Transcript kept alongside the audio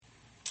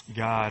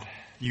God,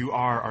 you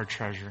are our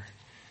treasure.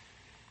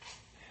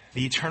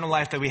 The eternal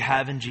life that we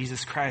have in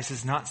Jesus Christ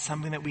is not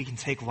something that we can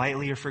take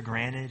lightly or for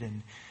granted.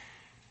 And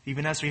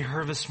even as we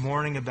heard this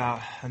morning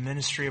about the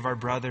ministry of our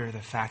brother, the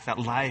fact that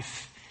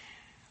life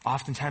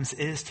oftentimes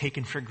is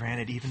taken for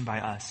granted even by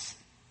us.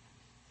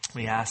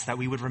 We ask that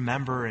we would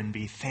remember and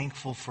be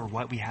thankful for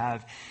what we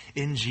have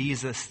in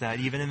Jesus, that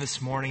even in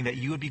this morning that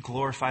you would be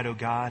glorified, O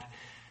God,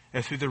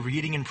 that through the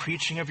reading and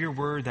preaching of your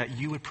word, that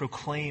you would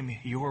proclaim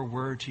your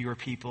word to your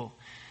people.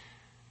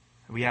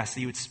 We ask that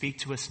you would speak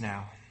to us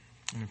now.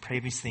 And we pray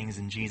these things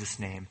in Jesus'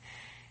 name.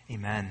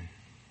 Amen.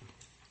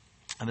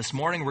 And this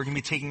morning we're going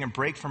to be taking a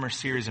break from our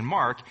series in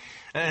Mark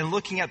and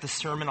looking at the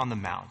Sermon on the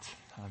Mount,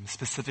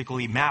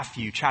 specifically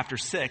Matthew chapter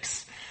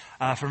 6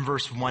 from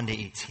verse 1 to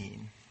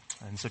 18.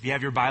 And so if you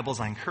have your Bibles,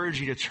 I encourage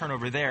you to turn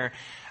over there,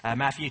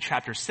 Matthew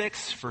chapter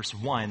 6, verse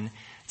 1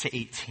 to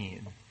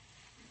 18.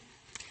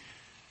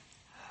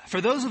 For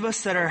those of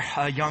us that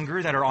are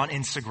younger, that are on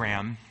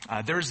Instagram,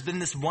 there's been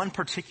this one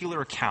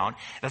particular account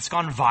that's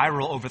gone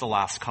viral over the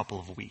last couple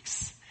of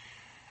weeks.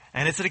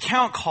 And it's an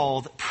account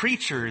called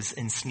Preachers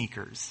in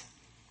Sneakers.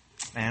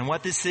 And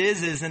what this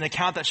is an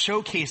account that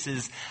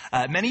showcases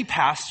many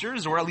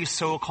pastors, or at least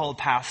so-called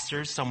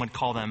pastors. Some would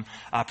call them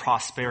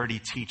prosperity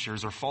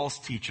teachers or false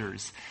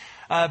teachers.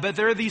 But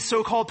there are these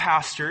so-called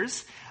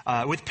pastors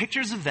with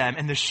pictures of them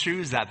and the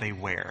shoes that they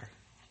wear.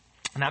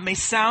 And that may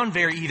sound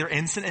very either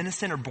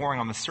innocent or boring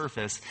on the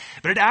surface,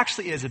 but it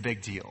actually is a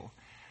big deal.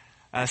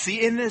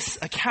 See, in this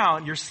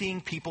account, you're seeing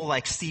people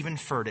like Stephen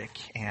Furtick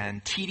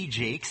and T.D.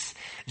 Jakes,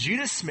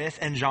 Judah Smith,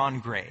 and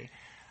John Gray.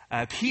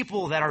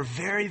 People that are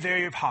very,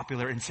 very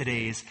popular in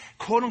today's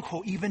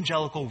quote-unquote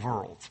evangelical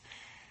world.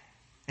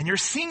 And you're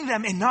seeing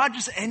them in not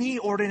just any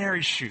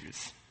ordinary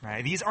shoes,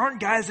 right? These aren't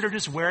guys that are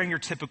just wearing your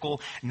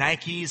typical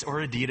Nikes or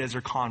Adidas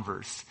or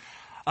Converse.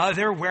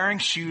 They're wearing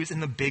shoes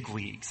in the big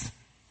leagues.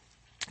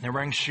 They're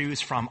wearing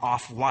shoes from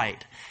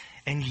Off-White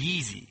and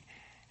Yeezy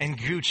and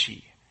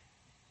Gucci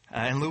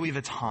and Louis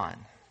Vuitton.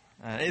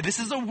 This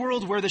is a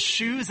world where the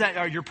shoes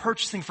that you're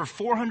purchasing for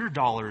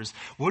 $400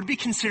 would be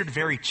considered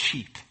very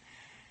cheap.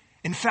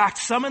 In fact,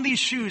 some of these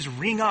shoes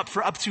ring up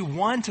for up to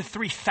 $1,000 to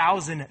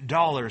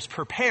 $3,000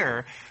 per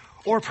pair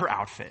or per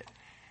outfit.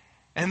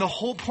 And the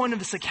whole point of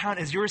this account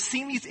is you're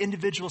seeing these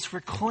individuals who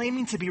are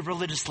claiming to be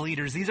religious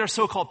leaders. These are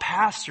so-called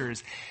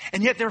pastors,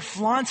 and yet they're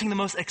flaunting the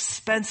most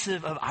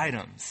expensive of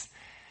items.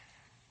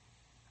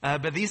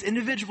 But these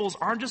individuals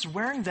aren't just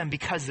wearing them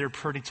because they're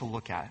pretty to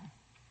look at.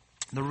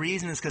 The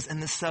reason is because in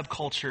this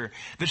subculture,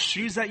 the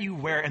shoes that you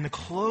wear and the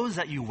clothes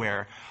that you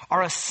wear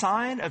are a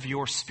sign of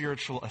your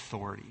spiritual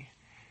authority.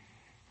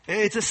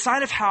 It's a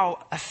sign of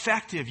how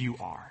effective you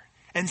are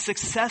and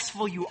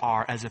successful you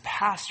are as a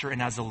pastor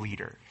and as a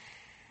leader.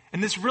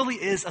 And this really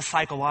is a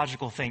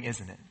psychological thing,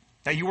 isn't it?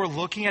 That you are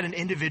looking at an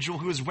individual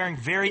who is wearing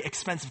very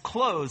expensive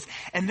clothes,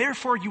 and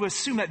therefore you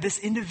assume that this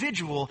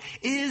individual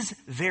is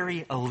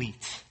very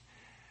elite.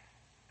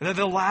 That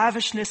the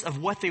lavishness of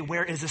what they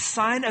wear is a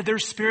sign of their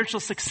spiritual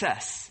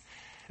success.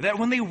 That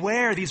when they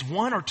wear these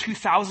 $1,000 or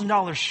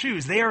 $2,000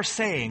 shoes, they are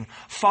saying,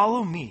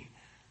 "Follow me.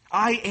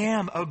 I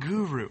am a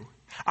guru.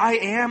 I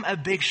am a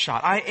big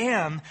shot. I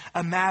am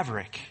a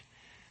maverick."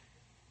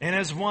 And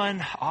as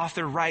one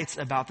author writes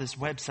about this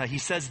website, he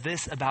says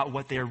this about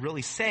what they are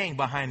really saying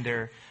behind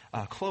their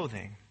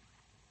clothing.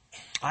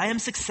 "I am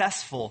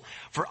successful,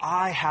 for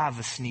I have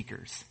the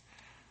sneakers.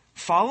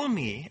 Follow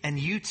me, and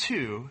you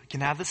too can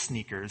have the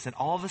sneakers and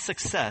all the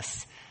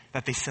success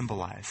that they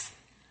symbolize."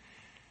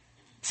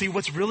 See,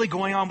 what's really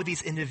going on with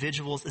these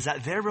individuals is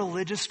that their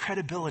religious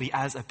credibility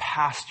as a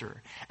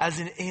pastor, as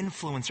an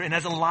influencer, and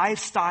as a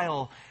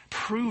lifestyle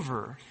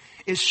prover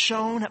is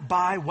shown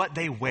by what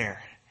they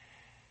wear.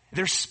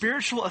 Their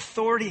spiritual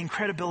authority and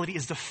credibility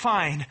is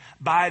defined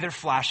by their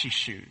flashy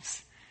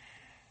shoes.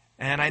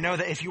 And I know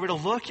that if you were to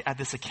look at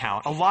this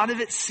account, a lot of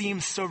it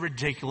seems so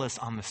ridiculous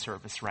on the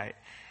surface, right?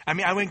 I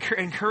mean, I would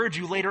encourage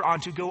you later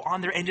on to go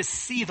on there and just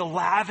see the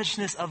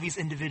lavishness of these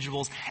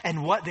individuals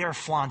and what they're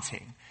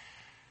flaunting.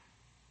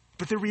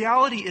 But the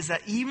reality is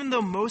that even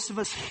though most of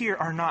us here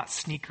are not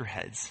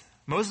sneakerheads,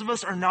 most of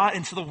us are not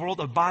into the world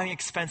of buying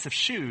expensive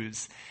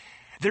shoes,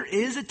 there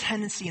is a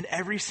tendency in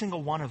every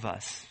single one of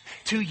us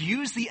to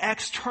use the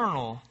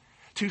external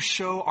to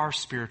show our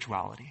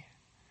spirituality.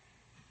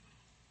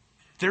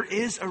 There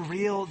is a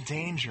real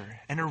danger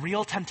and a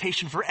real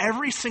temptation for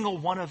every single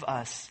one of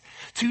us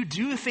to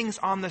do things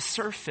on the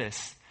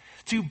surface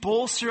to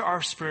bolster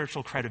our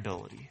spiritual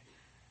credibility,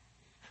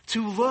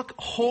 to look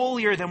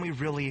holier than we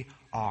really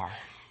are.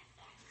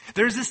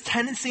 There's this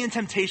tendency and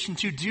temptation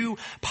to do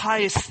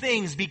pious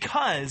things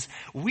because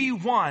we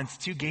want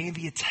to gain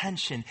the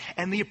attention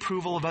and the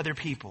approval of other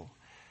people.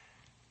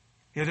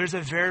 There's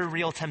a very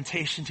real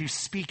temptation to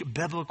speak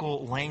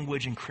biblical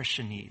language and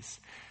Christianese,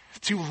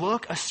 to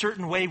look a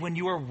certain way when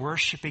you are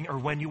worshiping or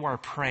when you are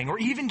praying, or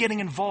even getting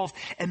involved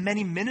in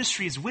many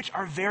ministries which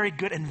are very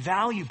good and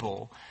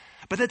valuable.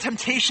 But the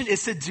temptation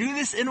is to do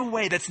this in a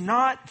way that's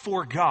not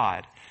for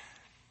God,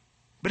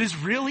 but is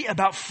really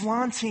about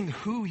flaunting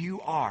who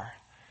you are.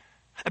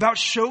 about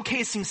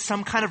showcasing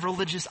some kind of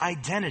religious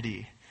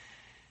identity.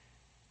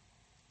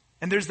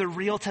 And there's the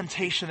real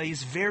temptation that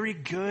these very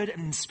good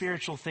and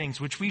spiritual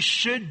things, which we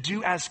should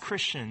do as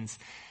Christians,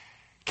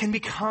 can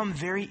become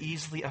very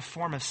easily a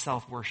form of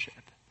self-worship.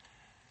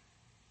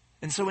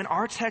 And so in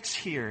our text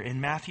here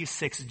in Matthew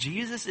 6,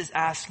 Jesus is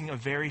asking a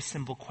very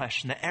simple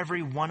question that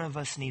every one of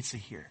us needs to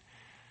hear.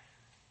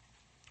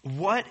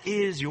 What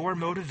is your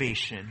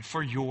motivation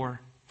for your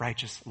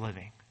righteous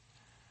living?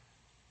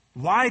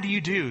 Why do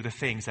you do the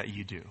things that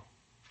you do?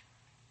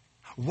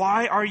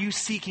 Why are you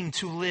seeking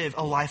to live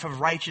a life of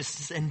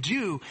righteousness and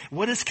do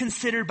what is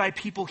considered by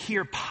people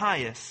here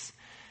pious?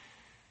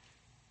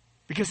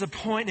 Because the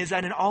point is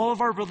that in all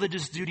of our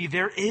religious duty,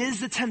 there is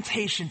the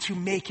temptation to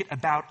make it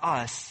about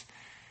us.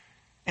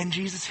 And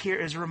Jesus here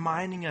is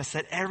reminding us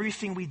that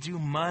everything we do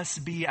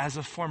must be as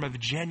a form of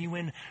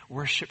genuine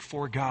worship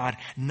for God,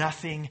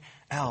 nothing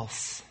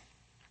else.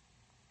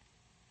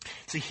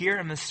 So here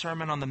in the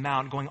Sermon on the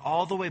Mount, going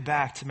all the way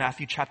back to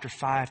Matthew chapter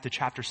 5 to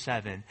chapter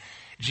 7,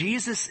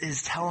 Jesus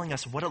is telling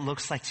us what it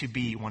looks like to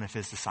be one of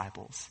his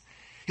disciples.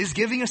 He's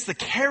giving us the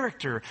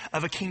character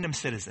of a kingdom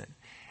citizen,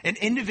 an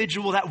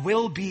individual that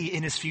will be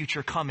in his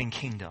future coming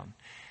kingdom.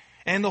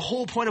 And the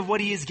whole point of what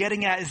he is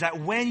getting at is that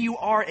when you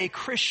are a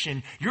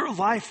Christian, your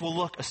life will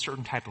look a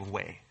certain type of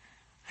way.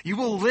 You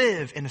will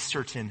live in a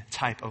certain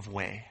type of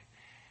way.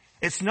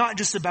 It's not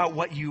just about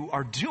what you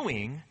are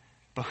doing,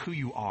 but who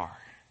you are.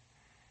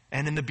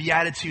 And in the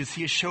Beatitudes,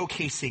 he is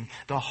showcasing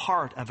the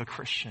heart of a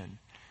Christian.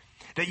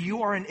 That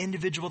you are an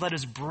individual that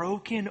is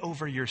broken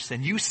over your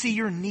sin. You see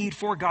your need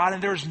for God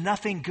and there is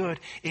nothing good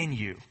in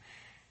you.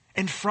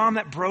 And from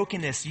that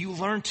brokenness, you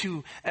learn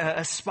to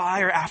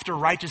aspire after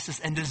righteousness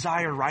and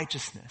desire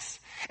righteousness.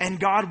 And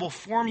God will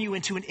form you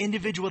into an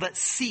individual that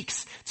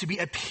seeks to be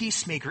a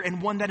peacemaker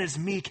and one that is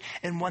meek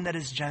and one that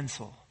is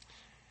gentle.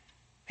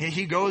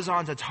 He goes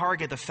on to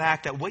target the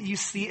fact that what you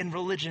see in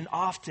religion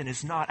often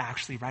is not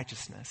actually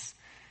righteousness.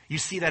 You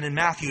see that in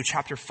Matthew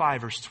chapter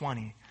 5, verse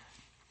 20.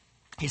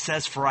 He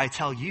says, "For I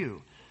tell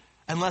you,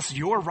 unless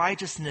your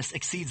righteousness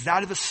exceeds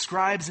that of the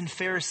scribes and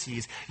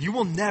Pharisees, you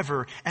will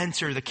never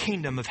enter the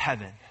kingdom of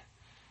heaven."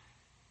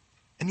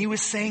 And he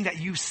was saying that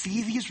you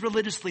see these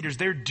religious leaders,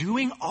 they're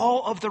doing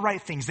all of the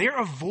right things. They're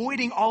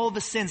avoiding all of the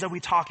sins that we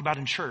talk about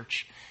in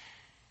church.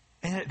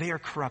 And they are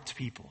corrupt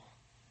people.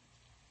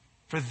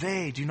 For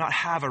they do not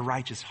have a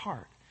righteous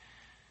heart.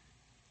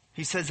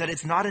 He says that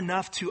it's not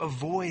enough to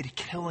avoid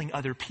killing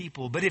other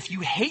people, but if you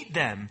hate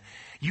them,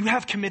 you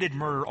have committed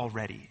murder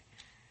already.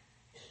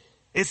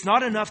 It's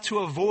not enough to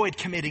avoid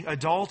committing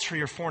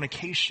adultery or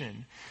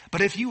fornication.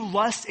 But if you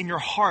lust in your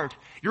heart,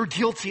 you're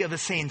guilty of the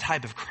same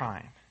type of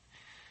crime.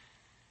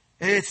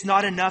 It's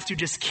not enough to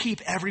just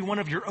keep every one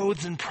of your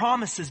oaths and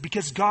promises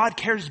because God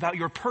cares about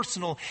your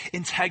personal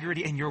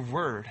integrity and your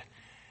word.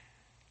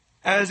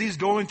 As he's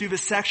going through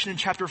this section in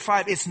chapter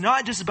 5, it's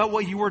not just about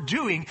what you are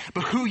doing,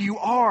 but who you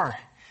are.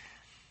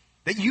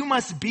 That you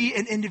must be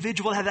an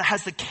individual that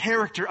has the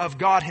character of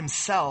God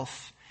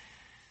himself.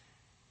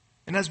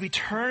 And as we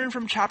turn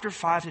from chapter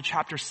 5 to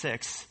chapter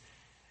 6,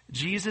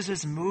 Jesus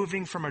is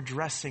moving from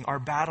addressing our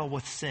battle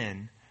with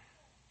sin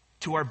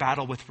to our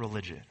battle with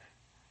religion.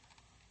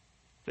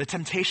 The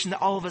temptation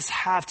that all of us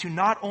have to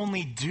not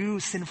only do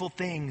sinful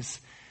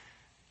things,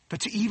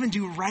 but to even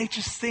do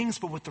righteous things,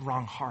 but with the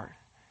wrong heart.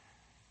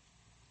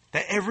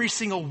 That every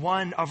single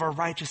one of our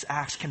righteous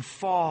acts can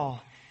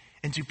fall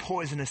into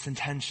poisonous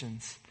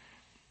intentions.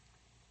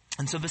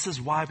 And so this is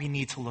why we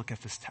need to look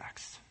at this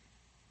text.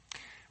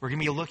 We're going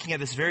to be looking at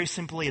this very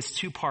simply as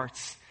two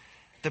parts.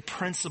 The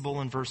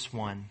principle in verse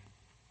 1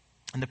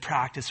 and the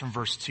practice from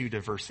verse 2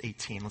 to verse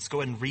 18. Let's go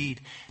ahead and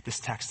read this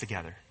text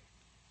together.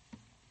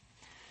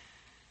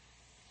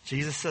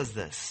 Jesus says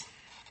this: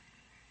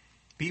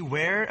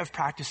 "Beware of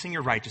practicing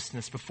your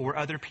righteousness before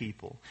other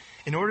people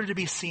in order to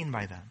be seen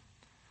by them.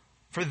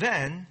 For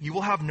then you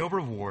will have no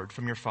reward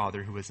from your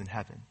Father who is in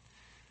heaven.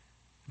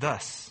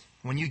 Thus,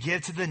 when you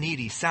give to the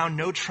needy, sound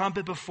no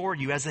trumpet before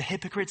you, as the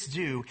hypocrites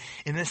do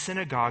in the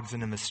synagogues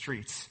and in the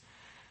streets,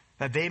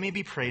 that they may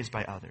be praised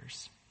by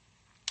others.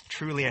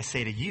 Truly I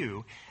say to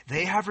you,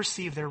 they have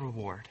received their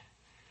reward.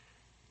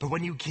 But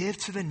when you give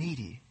to the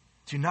needy,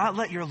 do not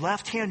let your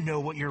left hand know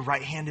what your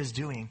right hand is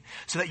doing,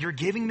 so that your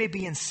giving may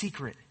be in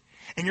secret,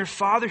 and your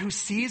Father who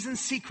sees in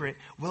secret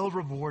will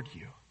reward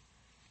you.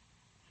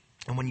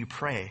 And when you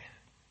pray,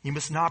 you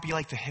must not be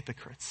like the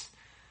hypocrites,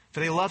 for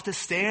they love to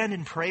stand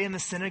and pray in the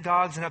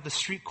synagogues and at the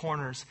street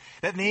corners,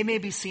 that they may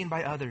be seen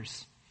by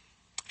others.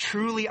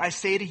 Truly I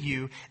say to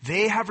you,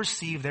 they have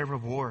received their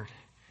reward.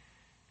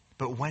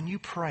 But when you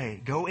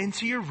pray, go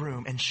into your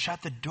room and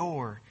shut the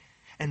door,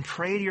 and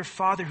pray to your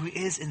Father who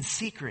is in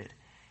secret,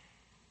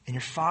 and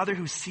your Father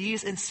who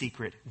sees in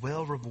secret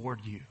will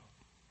reward you."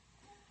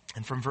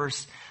 And from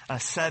verse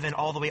 7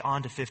 all the way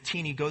on to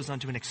 15, he goes on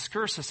to an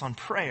excursus on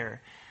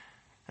prayer.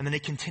 And then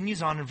it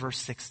continues on in verse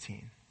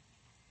 16.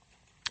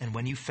 "And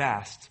when you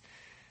fast,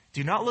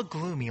 do not look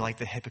gloomy like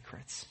the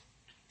hypocrites,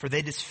 for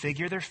they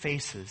disfigure their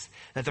faces,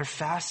 that their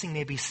fasting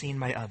may be seen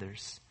by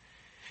others.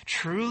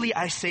 Truly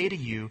I say to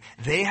you,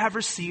 they have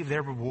received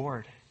their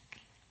reward.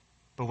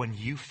 But when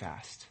you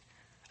fast,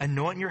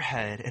 anoint your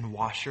head and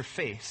wash your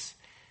face,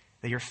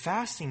 that your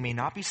fasting may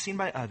not be seen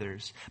by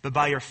others, but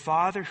by your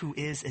Father who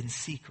is in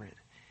secret.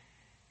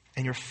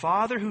 And your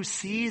Father who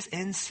sees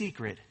in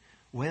secret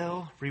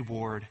will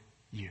reward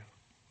you.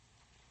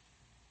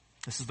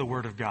 This is the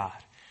word of God.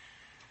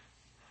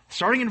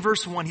 Starting in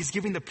verse 1, he's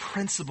giving the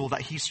principle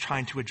that he's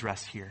trying to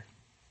address here.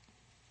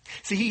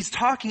 See, he's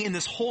talking in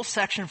this whole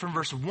section from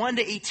verse 1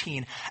 to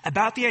 18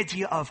 about the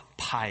idea of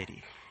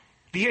piety,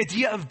 the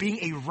idea of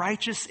being a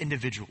righteous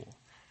individual,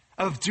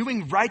 of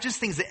doing righteous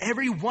things that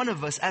every one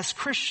of us as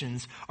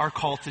Christians are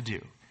called to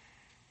do.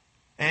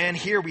 And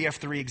here we have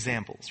three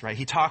examples, right?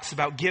 He talks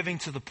about giving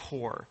to the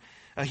poor.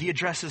 He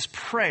addresses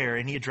prayer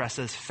and he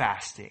addresses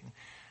fasting.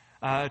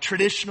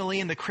 Traditionally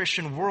in the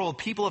Christian world,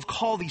 people have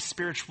called these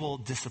spiritual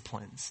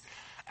disciplines,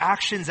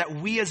 actions that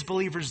we as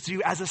believers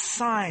do as a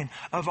sign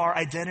of our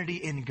identity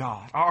in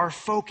God, our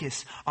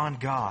focus on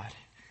God.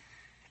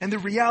 And the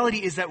reality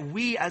is that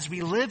we, as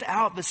we live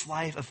out this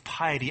life of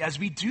piety, as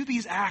we do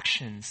these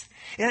actions,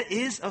 it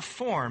is a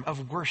form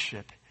of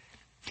worship.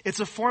 It's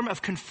a form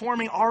of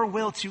conforming our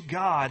will to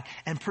God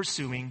and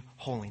pursuing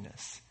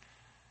holiness.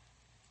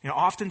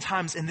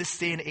 Oftentimes in this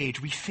day and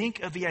age, we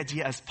think of the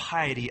idea as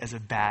piety as a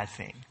bad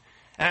thing,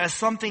 as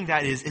something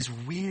that is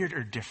weird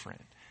or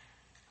different.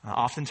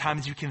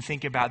 Oftentimes you can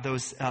think about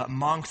those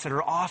monks that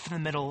are off in the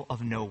middle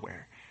of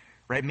nowhere,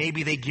 right?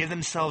 Maybe they give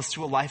themselves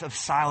to a life of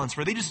silence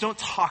where they just don't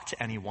talk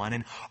to anyone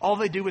and all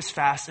they do is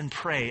fast and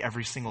pray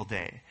every single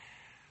day.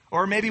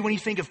 Or maybe when you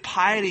think of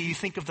piety, you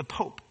think of the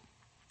Pope,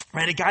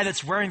 right? A guy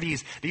that's wearing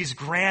these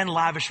grand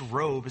lavish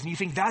robes and you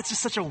think that's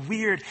just such a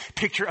weird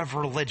picture of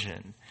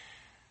religion.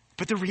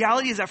 But the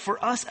reality is that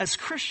for us as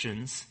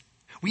Christians,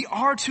 we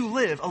are to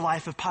live a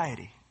life of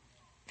piety.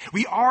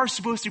 We are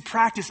supposed to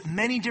practice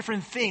many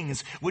different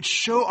things which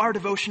show our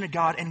devotion to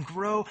God and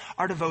grow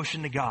our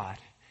devotion to God.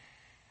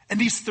 And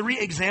these three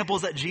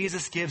examples that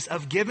Jesus gives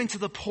of giving to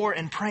the poor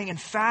and praying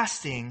and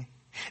fasting,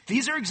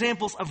 these are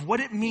examples of what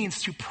it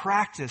means to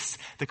practice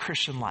the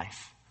Christian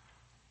life,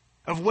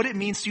 of what it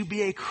means to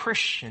be a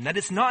Christian, that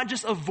it's not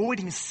just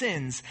avoiding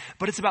sins,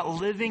 but it's about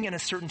living in a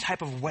certain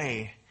type of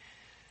way.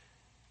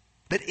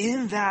 But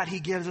in that, he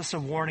gives us a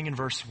warning in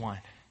verse 1.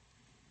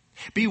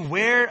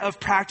 Beware of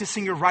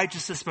practicing your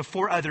righteousness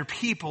before other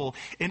people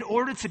in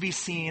order to be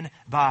seen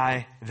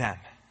by them.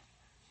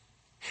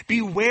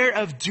 Beware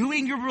of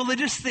doing your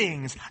religious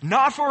things,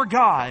 not for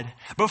God,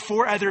 but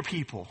for other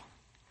people.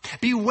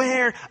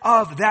 Beware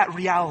of that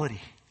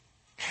reality.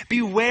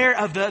 Beware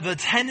of the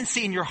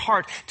tendency in your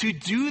heart to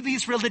do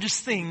these religious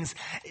things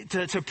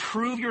to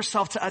prove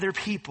yourself to other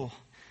people.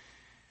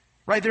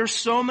 Right? There are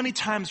so many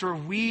times where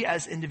we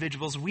as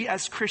individuals, we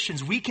as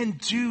Christians, we can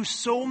do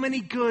so many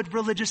good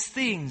religious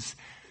things,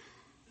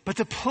 but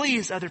to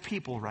please other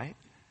people, right?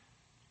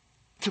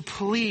 To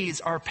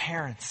please our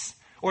parents,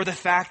 or the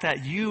fact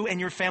that you and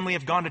your family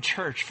have gone to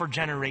church for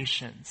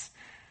generations.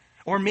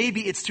 Or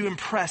maybe it's to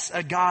impress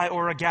a guy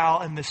or a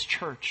gal in this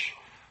church.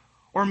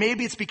 Or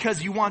maybe it's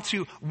because you want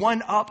to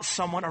one-up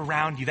someone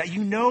around you, that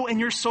you know in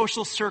your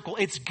social circle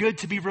it's good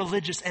to be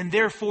religious, and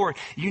therefore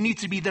you need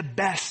to be the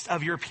best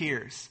of your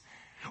peers.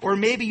 Or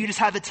maybe you just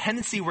have a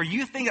tendency where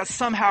you think that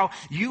somehow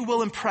you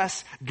will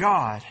impress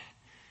God.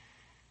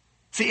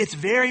 See, it's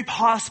very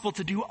possible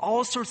to do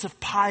all sorts of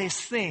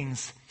pious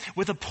things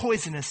with a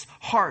poisonous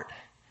heart.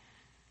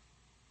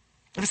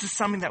 This is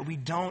something that we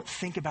don't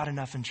think about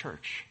enough in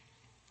church.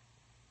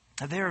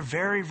 There are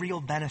very real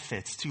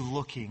benefits to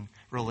looking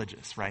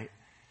religious, right?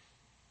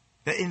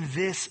 That in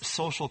this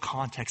social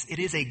context, it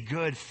is a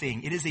good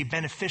thing. It is a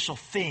beneficial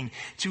thing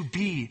to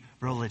be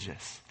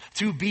religious,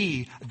 to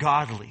be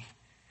godly.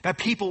 That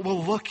people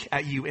will look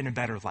at you in a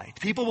better light.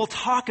 People will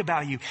talk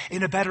about you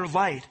in a better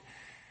light.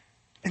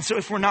 And so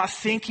if we're not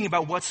thinking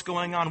about what's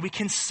going on, we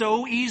can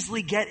so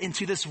easily get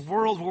into this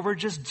world where we're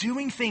just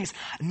doing things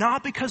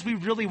not because we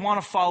really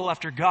want to follow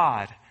after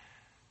God,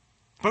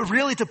 but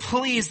really to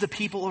please the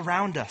people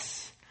around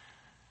us.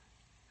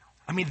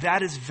 I mean,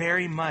 that is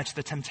very much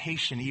the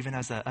temptation, even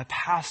as a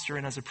pastor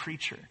and as a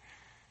preacher.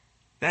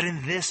 That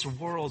in this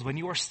world, when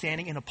you are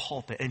standing in a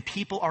pulpit and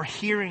people are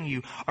hearing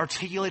you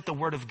articulate the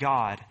word of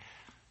God,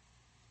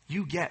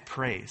 you get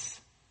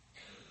praise.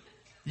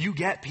 You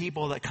get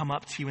people that come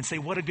up to you and say,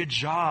 what a good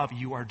job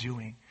you are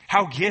doing.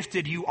 How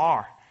gifted you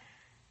are.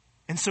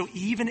 And so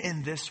even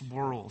in this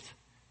world,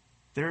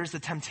 there is the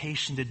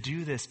temptation to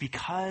do this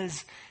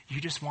because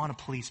you just want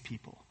to please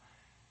people.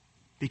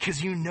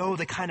 Because you know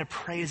the kind of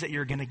praise that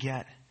you're going to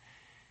get.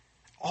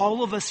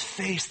 All of us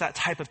face that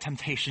type of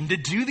temptation to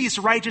do these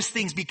righteous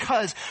things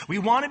because we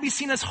want to be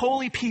seen as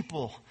holy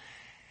people.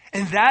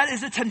 And that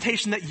is a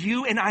temptation that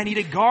you and I need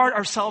to guard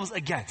ourselves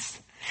against.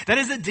 That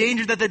is a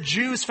danger that the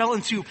Jews fell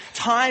into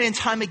time and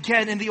time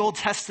again in the Old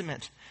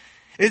Testament.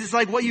 It's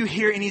like what you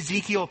hear in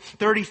Ezekiel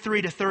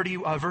 33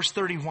 to verse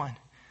 31.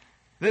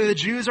 The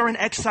Jews are in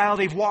exile.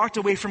 They've walked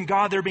away from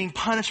God. They're being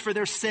punished for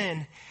their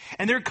sin.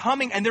 And they're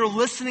coming and they're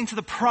listening to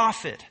the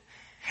prophet.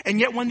 And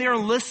yet when they are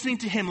listening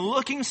to him,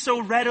 looking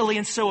so readily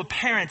and so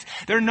apparent,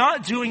 they're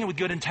not doing it with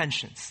good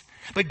intentions.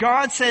 But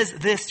God says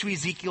this to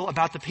Ezekiel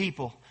about the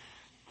people.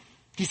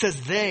 He says,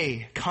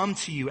 they come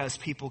to you as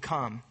people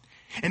come,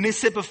 and they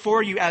sit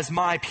before you as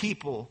my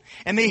people,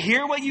 and they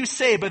hear what you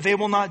say, but they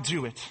will not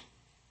do it.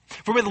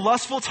 For with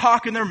lustful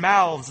talk in their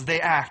mouths they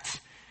act.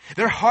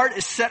 Their heart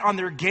is set on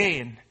their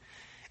gain.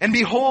 And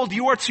behold,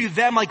 you are to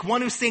them like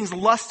one who sings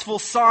lustful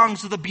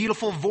songs with a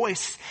beautiful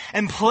voice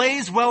and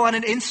plays well on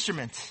an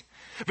instrument.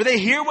 For they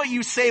hear what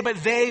you say,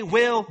 but they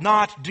will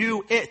not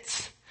do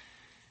it.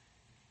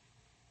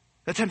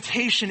 The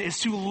temptation is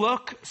to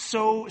look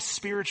so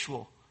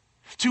spiritual,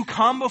 to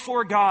come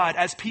before God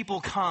as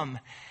people come,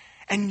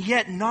 and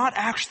yet not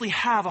actually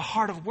have a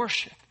heart of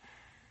worship.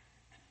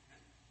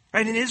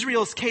 Right? In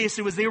Israel's case,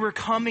 it was they were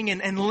coming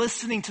and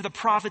listening to the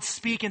prophets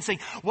speak and saying,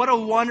 what a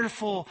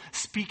wonderful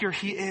speaker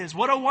he is.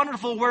 What a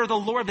wonderful word of the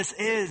Lord this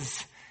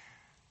is.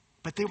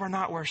 But they were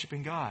not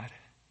worshiping God.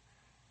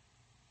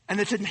 And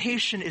the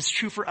temptation is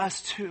true for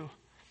us too.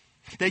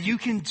 That you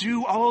can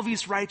do all of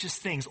these righteous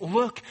things,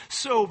 look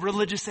so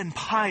religious and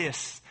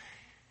pious,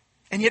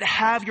 and yet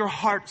have your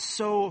heart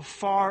so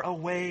far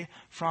away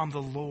from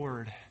the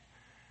Lord.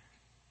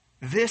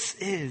 This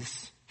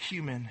is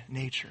human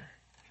nature.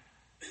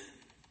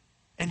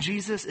 And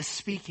Jesus is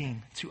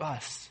speaking to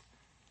us.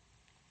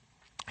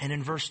 And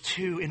in verse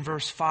 2, in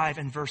verse 5,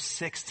 and verse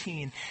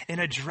 16, in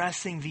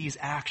addressing these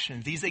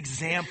actions, these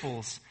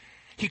examples,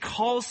 he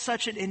calls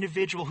such an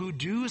individual who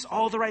does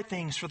all the right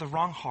things for the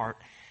wrong heart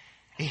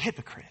a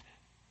hypocrite.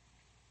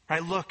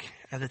 Right? Look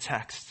at the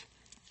text.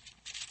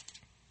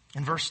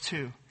 In verse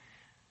 2,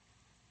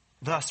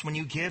 thus, when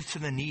you give to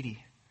the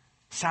needy,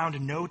 sound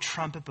no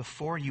trumpet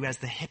before you as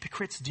the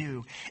hypocrites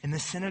do in the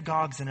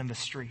synagogues and in the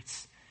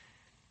streets.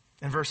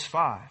 In verse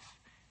 5,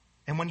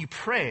 and when you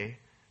pray,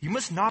 you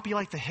must not be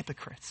like the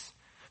hypocrites,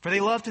 for they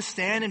love to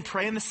stand and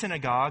pray in the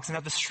synagogues and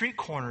at the street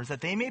corners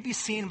that they may be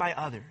seen by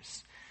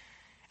others.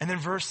 And then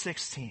verse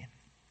 16,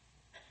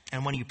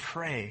 and when you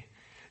pray,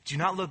 do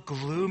not look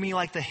gloomy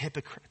like the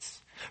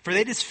hypocrites, for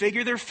they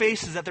disfigure their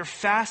faces that their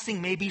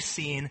fasting may be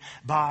seen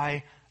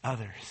by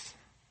others.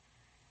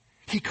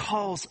 He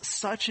calls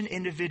such an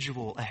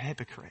individual a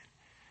hypocrite.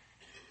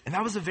 And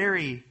that was a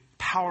very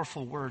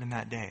powerful word in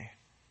that day.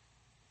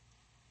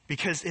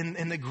 Because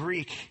in the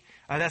Greek,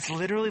 that's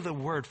literally the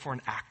word for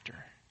an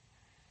actor.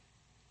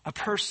 A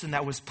person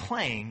that was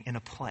playing in a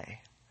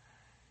play.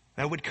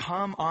 That would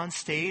come on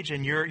stage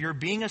and you're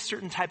being a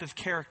certain type of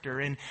character.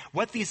 And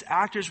what these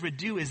actors would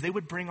do is they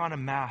would bring on a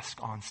mask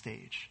on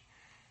stage.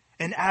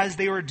 And as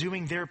they were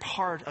doing their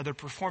part of their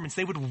performance,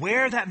 they would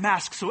wear that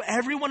mask so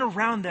everyone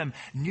around them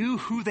knew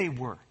who they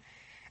were.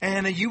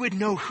 And that you would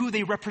know who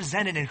they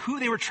represented and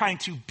who they were trying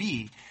to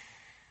be.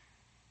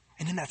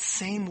 And in that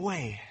same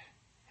way,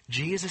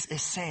 Jesus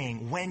is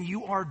saying, when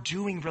you are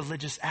doing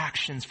religious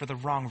actions for the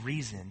wrong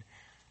reason,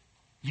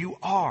 you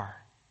are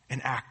an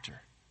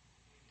actor.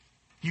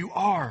 You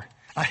are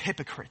a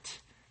hypocrite.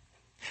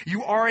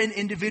 You are an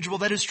individual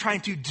that is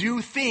trying to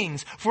do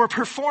things for a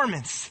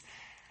performance.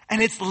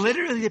 And it's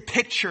literally a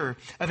picture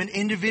of an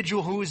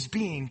individual who is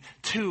being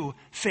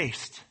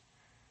two-faced.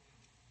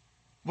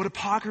 What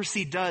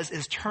hypocrisy does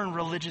is turn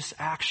religious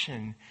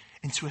action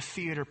into a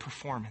theater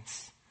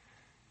performance.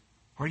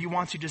 Or you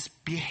want to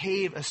just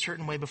behave a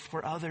certain way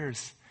before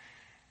others.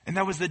 And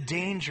that was the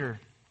danger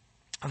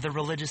of the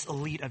religious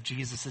elite of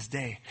Jesus'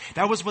 day.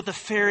 That was what the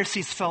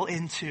Pharisees fell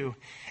into.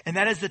 And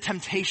that is the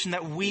temptation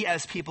that we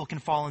as people can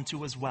fall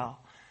into as well.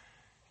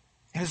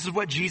 And this is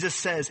what Jesus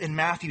says in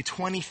Matthew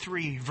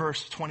 23,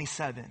 verse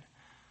 27.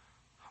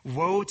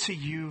 Woe to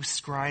you,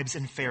 scribes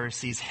and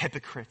Pharisees,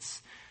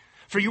 hypocrites!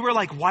 For you are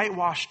like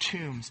whitewashed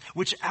tombs,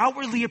 which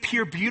outwardly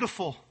appear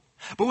beautiful,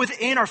 but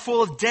within are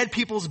full of dead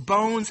people's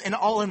bones and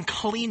all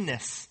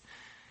uncleanness.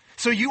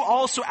 So you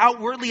also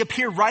outwardly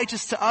appear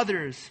righteous to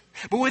others,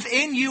 but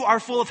within you are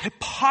full of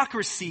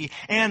hypocrisy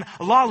and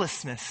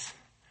lawlessness.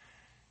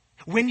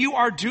 When you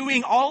are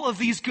doing all of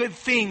these good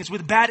things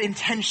with bad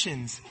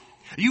intentions,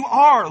 you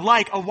are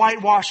like a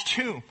whitewashed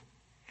tomb.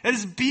 It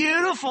is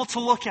beautiful to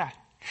look at.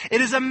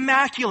 It is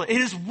immaculate.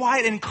 It is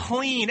white and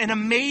clean and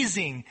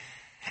amazing.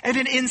 And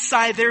then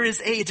inside there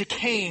is a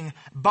decaying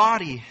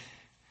body.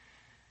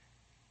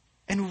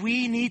 And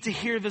we need to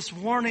hear this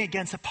warning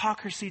against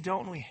hypocrisy,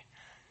 don't we?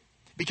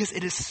 Because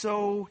it is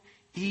so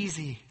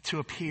easy to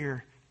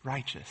appear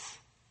righteous.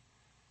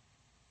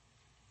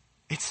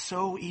 It's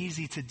so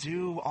easy to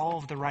do all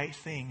of the right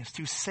things,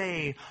 to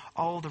say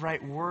all of the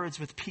right words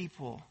with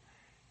people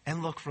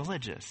and look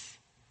religious.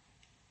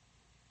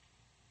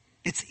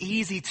 It's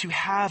easy to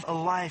have a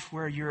life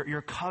where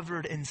you're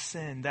covered in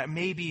sin, that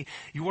maybe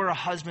you are a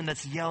husband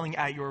that's yelling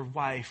at your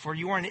wife, or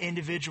you are an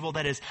individual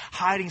that is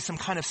hiding some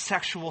kind of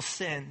sexual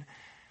sin.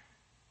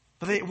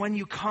 But when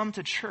you come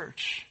to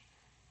church,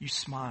 you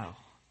smile.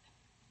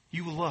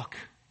 You look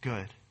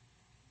good.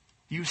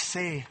 You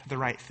say the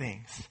right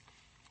things.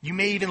 You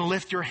may even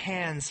lift your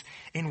hands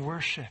in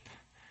worship.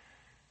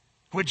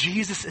 What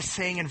Jesus is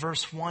saying in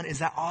verse 1 is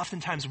that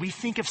oftentimes we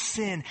think of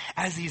sin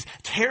as these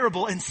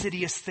terrible,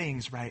 insidious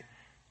things, right?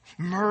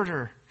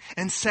 murder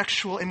and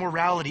sexual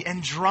immorality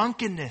and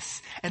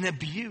drunkenness and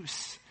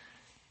abuse.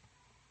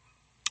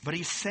 But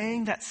he's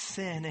saying that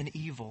sin and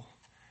evil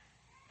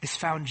is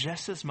found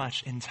just as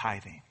much in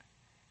tithing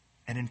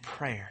and in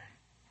prayer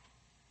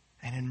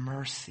and in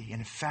mercy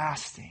and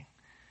fasting.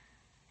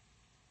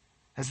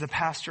 As the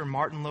pastor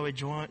Martin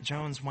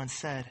Lloyd-Jones once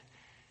said,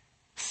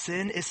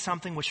 sin is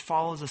something which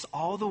follows us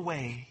all the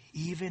way,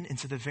 even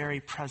into the very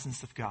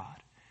presence of God.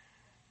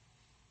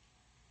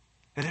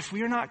 That if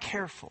we are not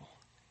careful,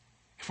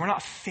 if we're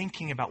not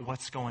thinking about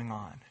what's going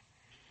on,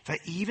 that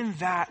even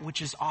that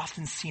which is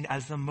often seen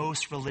as the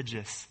most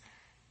religious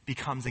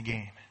becomes a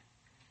game.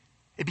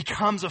 It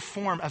becomes a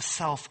form of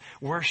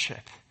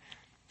self-worship.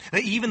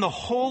 That even the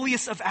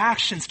holiest of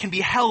actions can be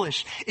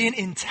hellish in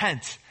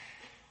intent.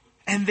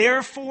 And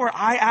therefore,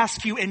 I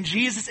ask you, and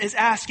Jesus is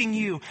asking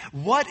you,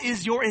 what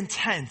is your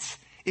intent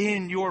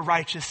in your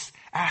righteous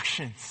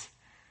actions?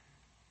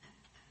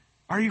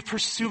 Are you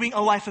pursuing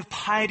a life of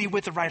piety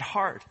with the right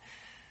heart?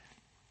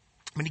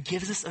 But he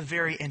gives us a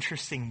very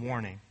interesting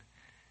warning.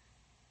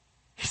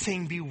 He's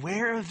saying,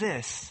 beware of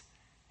this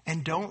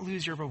and don't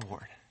lose your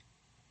reward.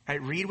 All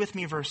right, read with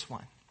me verse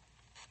 1.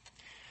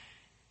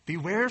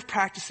 Beware of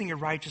practicing your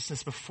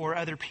righteousness before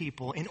other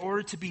people in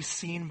order to be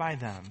seen by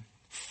them.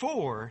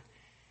 For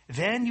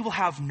then you will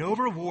have no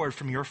reward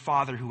from your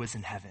Father who is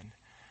in heaven.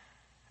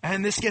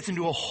 And this gets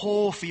into a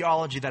whole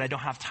theology that I don't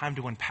have time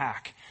to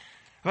unpack.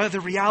 But the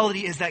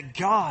reality is that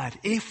God,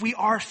 if we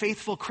are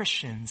faithful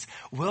Christians,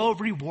 will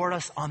reward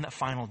us on that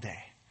final day.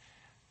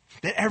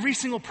 That every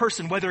single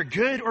person, whether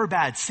good or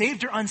bad,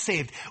 saved or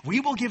unsaved, we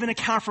will give an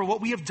account for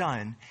what we have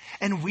done,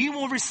 and we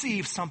will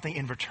receive something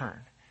in return.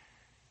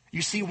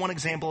 You see one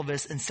example of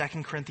this in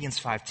 2 Corinthians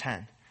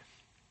 5:10.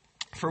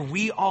 For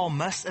we all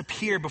must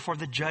appear before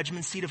the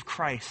judgment seat of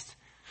Christ,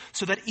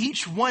 so that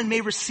each one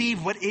may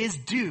receive what is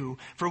due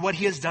for what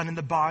he has done in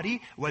the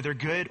body, whether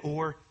good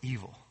or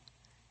evil.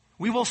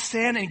 We will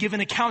stand and give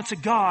an account to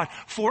God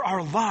for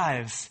our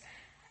lives,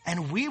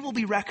 and we will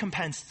be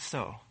recompensed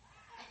so.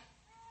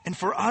 And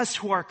for us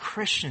who are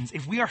Christians,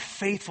 if we are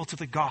faithful to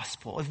the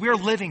gospel, if we are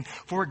living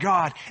for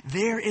God,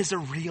 there is a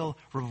real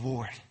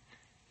reward.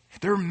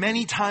 There are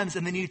many times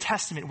in the New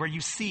Testament where you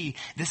see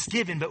this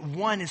given, but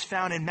one is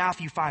found in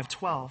Matthew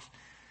 5:12.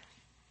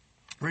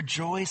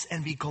 Rejoice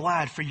and be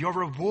glad, for your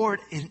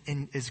reward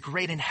is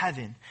great in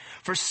heaven.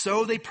 For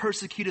so they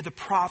persecuted the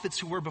prophets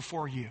who were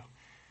before you.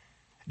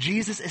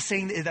 Jesus is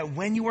saying that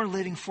when you are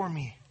living for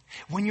me,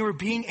 when you are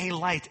being a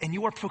light and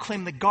you are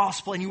proclaiming the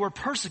gospel and you are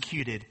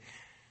persecuted,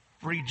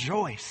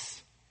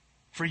 rejoice,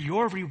 for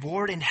your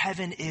reward in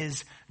heaven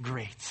is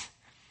great.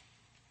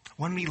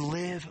 When we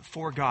live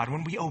for God,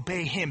 when we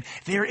obey Him,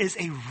 there is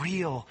a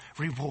real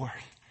reward.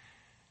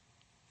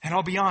 And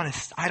I'll be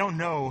honest, I don't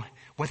know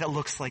what that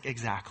looks like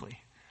exactly.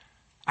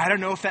 I don't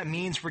know if that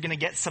means we're going to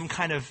get some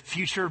kind of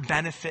future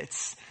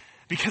benefits,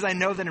 because I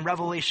know that in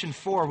Revelation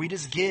 4, we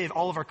just give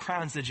all of our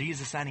crowns to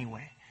Jesus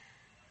anyway.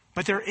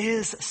 But there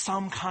is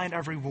some kind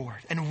of reward.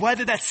 And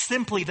whether that's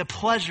simply the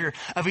pleasure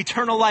of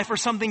eternal life or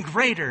something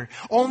greater,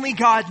 only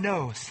God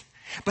knows.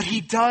 But He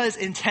does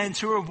intend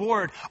to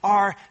reward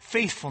our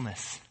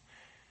faithfulness.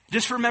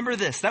 Just remember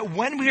this, that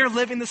when we are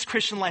living this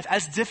Christian life,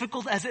 as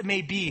difficult as it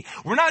may be,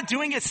 we're not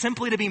doing it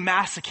simply to be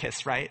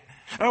masochists, right?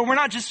 Or we're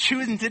not just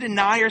choosing to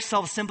deny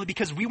ourselves simply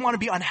because we want to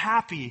be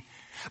unhappy.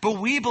 But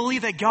we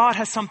believe that God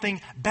has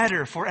something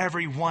better for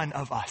every one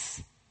of us.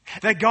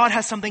 That God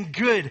has something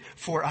good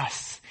for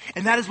us.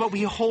 And that is what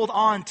we hold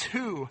on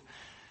to.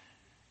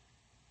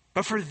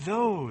 But for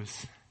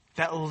those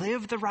that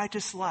live the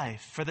righteous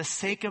life for the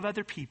sake of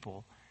other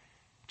people,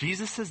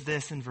 Jesus says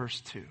this in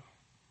verse 2.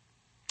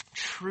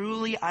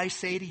 Truly I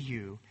say to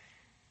you,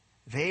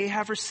 they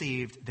have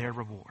received their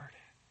reward.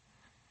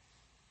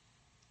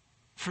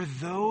 For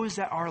those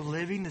that are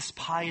living this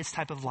pious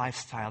type of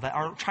lifestyle, that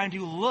are trying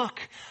to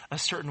look a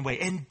certain way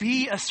and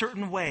be a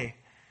certain way,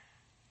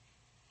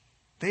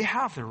 they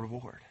have their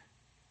reward.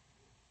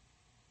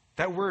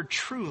 That word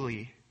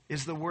truly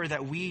is the word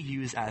that we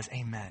use as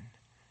amen.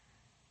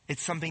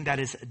 It's something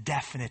that is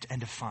definite and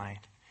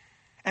defined.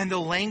 And the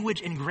language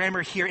in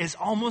grammar here is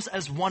almost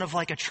as one of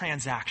like a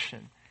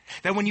transaction.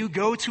 That when you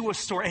go to a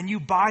store and you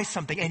buy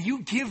something and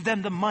you give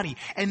them the money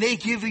and they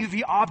give you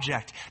the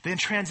object, then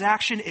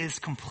transaction is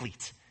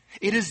complete.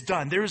 It is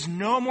done. There is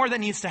no more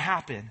that needs to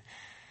happen.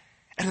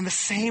 And in the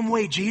same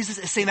way, Jesus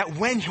is saying that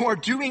when you are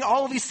doing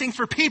all of these things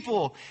for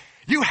people,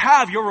 you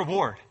have your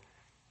reward.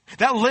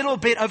 That little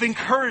bit of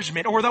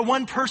encouragement, or that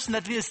one person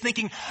that is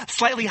thinking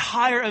slightly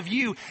higher of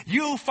you,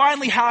 you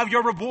finally have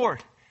your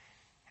reward.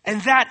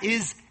 And that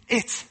is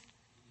it.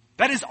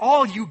 That is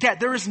all you get.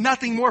 There is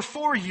nothing more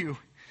for you.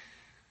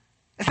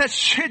 And that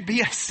should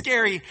be a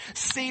scary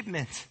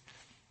statement.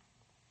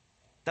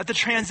 That the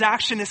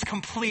transaction is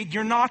complete.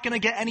 You're not going to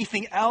get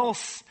anything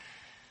else.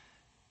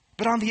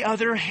 But on the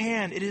other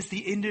hand, it is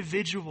the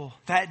individual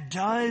that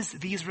does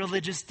these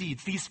religious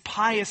deeds, these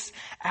pious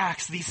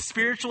acts, these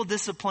spiritual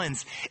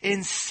disciplines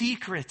in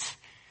secret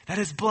that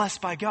is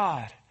blessed by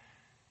God.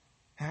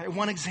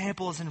 One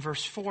example is in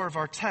verse 4 of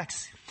our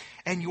text.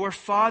 And your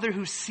Father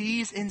who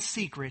sees in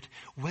secret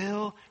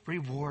will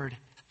reward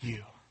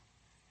you.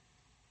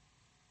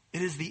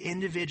 It is the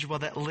individual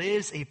that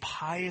lives a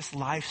pious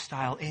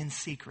lifestyle in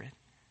secret,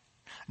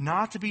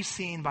 not to be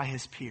seen by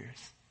his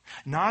peers,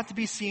 not to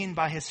be seen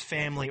by his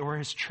family or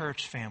his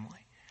church family.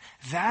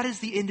 That is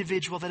the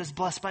individual that is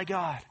blessed by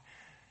God.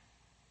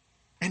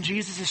 And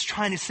Jesus is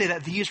trying to say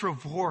that these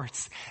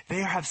rewards,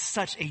 they have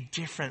such a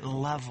different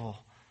level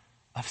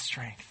of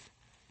strength.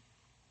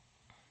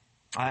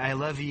 I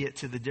love it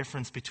to the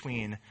difference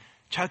between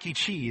Chuck E.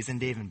 Cheese and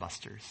Dave &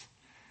 Buster's.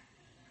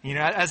 You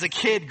know, as a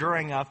kid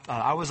growing up,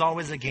 I was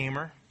always a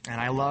gamer,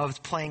 and I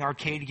loved playing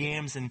arcade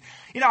games, and,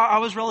 I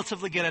was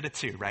relatively good at it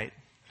too, right?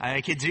 I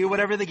could do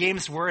whatever the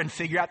games were and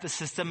figure out the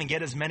system and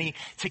get as many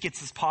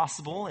tickets as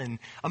possible, and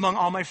among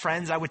all my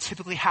friends, I would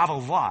typically have a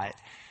lot.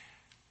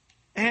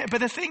 But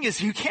the thing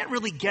is, you can't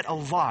really get a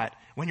lot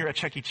when you're at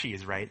Chuck E.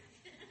 Cheese, right?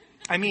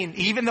 I mean,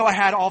 even though I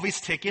had all these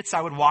tickets,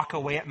 I would walk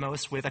away at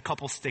most with a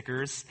couple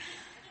stickers,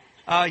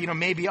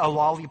 maybe a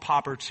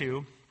lollipop or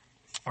two.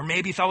 Or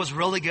maybe if I was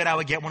really good, I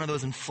would get one of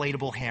those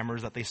inflatable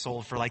hammers that they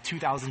sold for like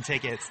 2,000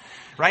 tickets,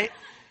 right?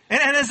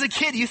 And as a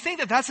kid, you think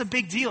that that's a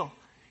big deal.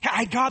 Yeah,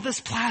 I got this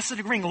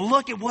plastic ring.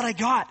 Look at what I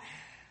got.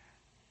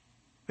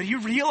 But you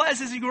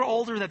realize as you grow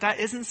older that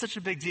isn't such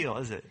a big deal,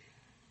 is it?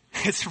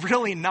 It's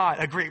really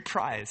not a great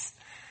prize.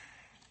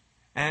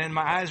 And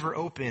my eyes were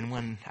open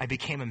when I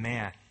became a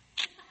man.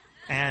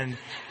 And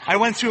I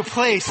went to a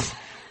place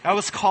that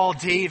was called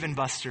Dave &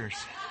 Buster's.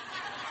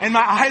 And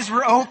my eyes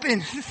were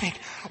open to think,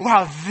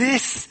 wow,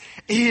 this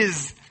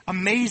is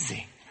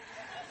amazing.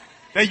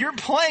 That you're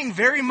playing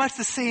very much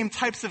the same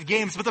types of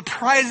games, but the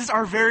prizes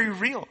are very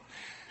real.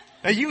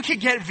 That you could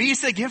get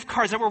Visa gift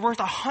cards that were worth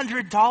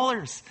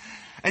 $100.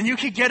 And you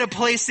could get a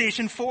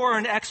PlayStation 4 or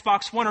an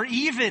Xbox One or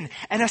even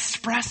an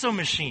espresso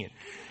machine.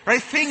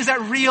 Right? Things that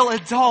real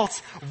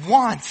adults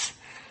want.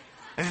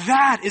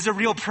 That is a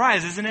real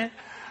prize, isn't it?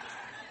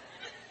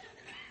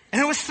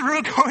 And it was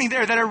through going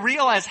there that I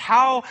realized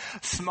how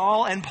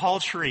small and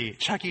paltry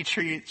Chuck E.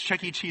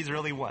 Cheese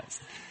really was.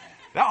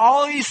 That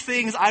all these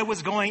things I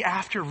was going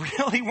after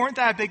really weren't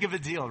that big of a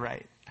deal,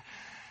 right?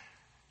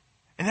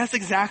 And that's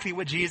exactly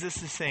what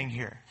Jesus is saying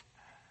here.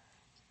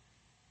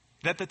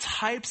 That the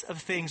types of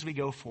things we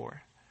go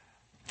for,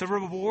 the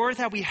reward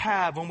that we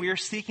have when we are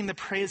seeking the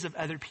praise of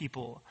other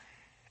people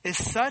is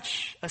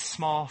such a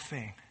small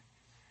thing.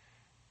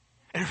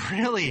 It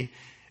really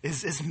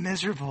is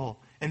miserable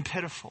and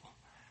pitiful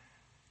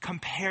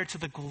compared to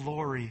the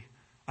glory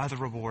of the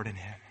reward in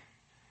him.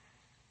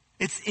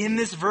 It's in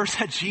this verse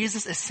that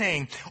Jesus is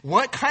saying,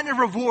 what kind of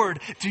reward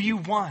do you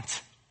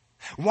want?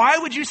 Why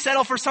would you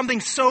settle for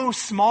something so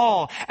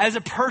small as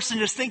a person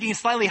just thinking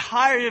slightly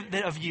higher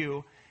of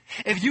you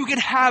if you could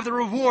have the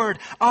reward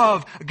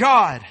of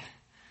God?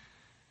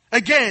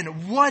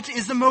 Again, what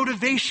is the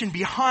motivation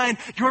behind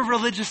your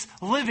religious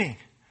living?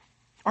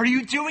 Are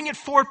you doing it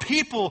for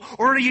people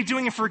or are you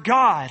doing it for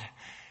God?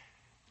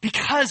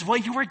 Because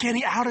what you are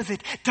getting out of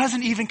it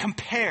doesn't even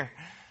compare.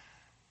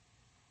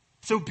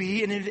 So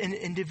be an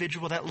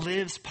individual that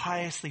lives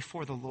piously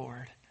for the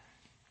Lord.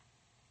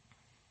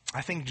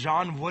 I think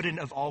John Wooden,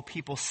 of all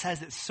people,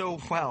 says it so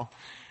well.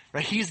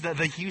 Right? He's the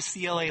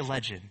UCLA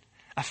legend,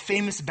 a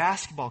famous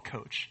basketball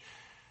coach.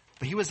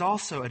 But he was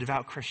also a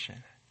devout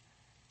Christian.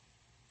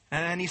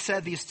 And he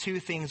said these two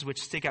things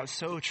which stick out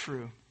so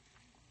true.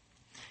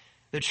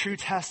 The true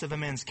test of a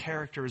man's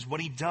character is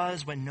what he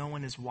does when no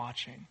one is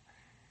watching.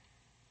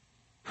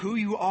 Who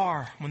you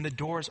are when the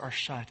doors are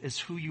shut is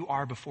who you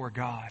are before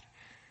God.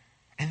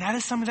 And that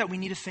is something that we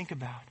need to think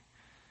about.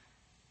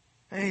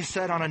 And he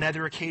said on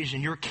another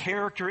occasion, your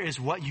character is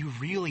what you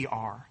really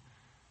are,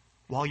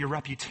 while your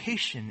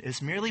reputation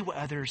is merely what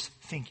others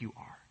think you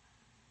are.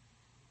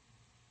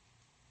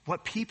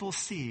 What people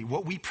see,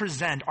 what we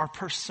present, our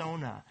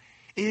persona,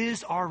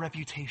 is our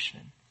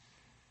reputation.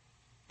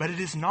 But it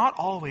is not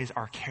always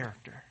our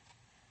character.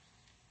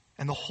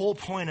 And the whole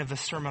point of the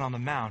Sermon on the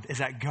Mount is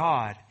that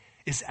God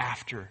is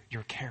after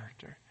your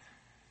character.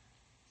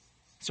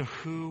 So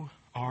who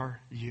are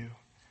you?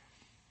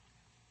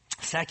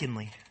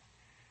 Secondly,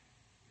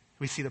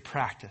 we see the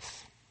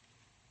practice.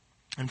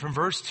 And from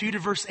verse 2 to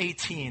verse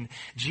 18,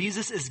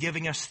 Jesus is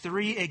giving us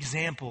 3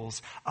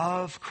 examples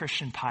of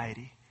Christian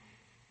piety.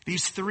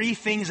 These 3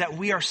 things that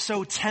we are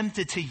so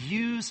tempted to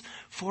use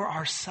for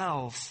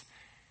ourselves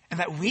and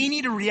that we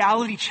need a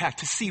reality check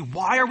to see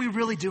why are we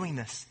really doing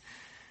this.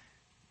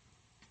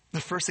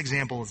 The first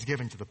example is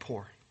giving to the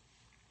poor.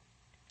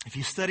 If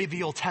you study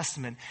the Old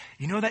Testament,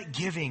 you know that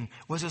giving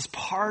was as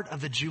part of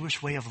the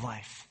Jewish way of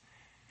life.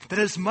 That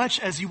as much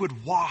as you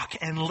would walk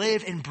and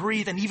live and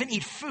breathe and even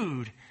eat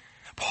food,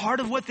 part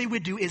of what they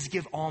would do is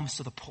give alms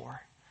to the poor.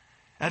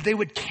 That they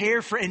would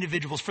care for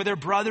individuals, for their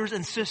brothers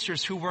and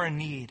sisters who were in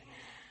need.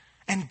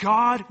 And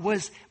God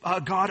was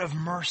a God of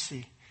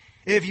mercy.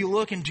 If you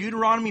look in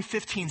Deuteronomy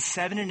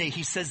 15:7-8,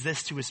 he says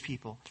this to his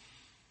people.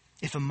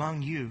 If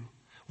among you,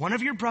 one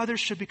of your brothers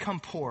should become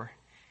poor,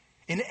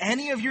 In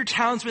any of your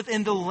towns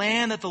within the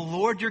land that the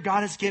Lord your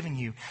God has given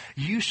you,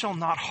 you shall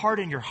not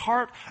harden your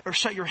heart or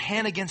shut your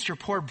hand against your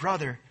poor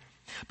brother,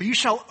 but you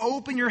shall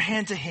open your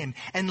hand to him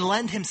and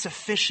lend him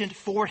sufficient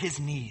for his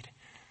need.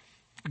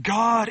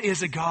 God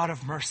is a God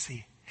of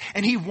mercy,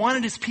 and he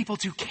wanted his people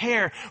to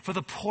care for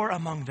the poor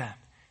among them.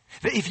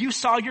 That if you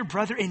saw your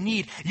brother in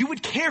need, you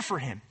would care for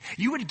him.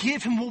 You would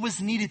give him what was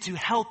needed to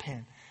help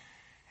him.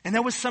 And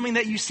that was something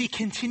that you see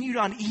continued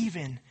on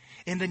even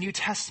in the New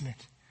Testament.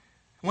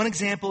 One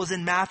example is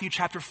in Matthew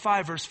chapter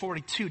 5, verse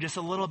 42, just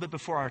a little bit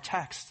before our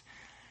text.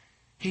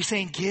 He's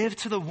saying, give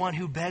to the one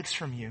who begs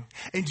from you,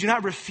 and do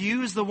not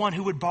refuse the one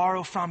who would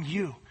borrow from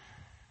you.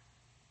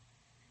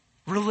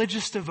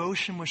 Religious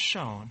devotion was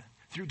shown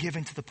through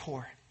giving to the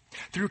poor,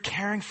 through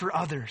caring for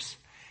others.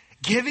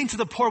 Giving to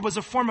the poor was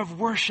a form of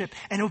worship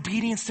and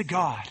obedience to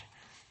God.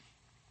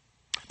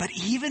 But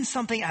even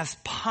something as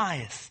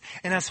pious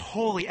and as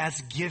holy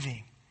as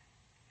giving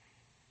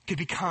could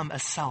become a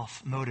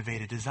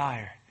self-motivated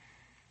desire.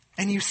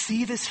 And you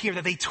see this here,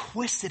 that they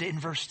twisted it in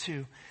verse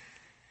 2.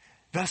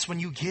 Thus, when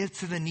you give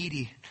to the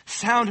needy,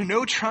 sound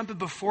no trumpet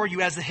before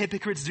you as the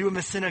hypocrites do in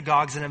the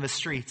synagogues and in the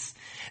streets,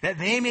 that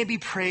they may be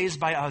praised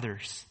by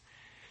others.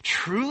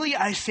 Truly,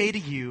 I say to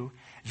you,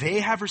 they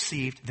have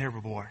received their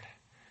reward.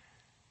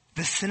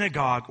 The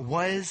synagogue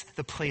was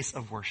the place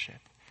of worship.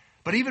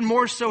 But even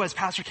more so, as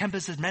Pastor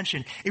Kempis has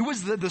mentioned, it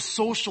was the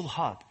social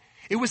hub.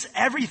 It was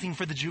everything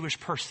for the Jewish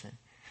person.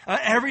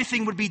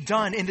 Everything would be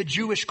done in the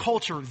Jewish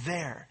culture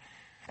there.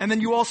 And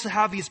then you also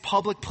have these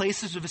public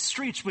places of the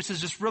streets, which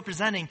is just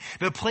representing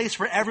the place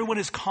where everyone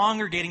is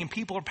congregating and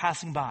people are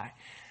passing by.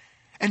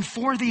 And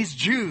for these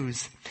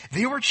Jews,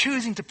 they were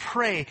choosing to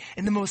pray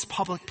in the most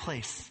public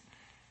place.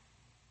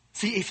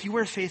 See, if you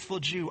were a faithful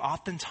Jew,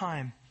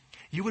 oftentimes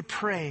you would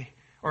pray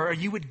or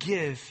you would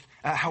give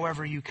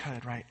however you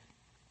could, right?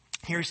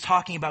 Here he's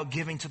talking about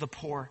giving to the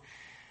poor,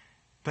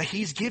 but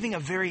he's giving a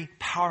very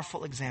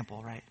powerful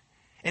example, right?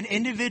 An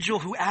individual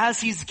who, as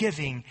he's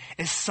giving,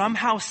 is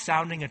somehow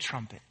sounding a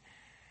trumpet.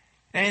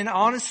 And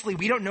honestly,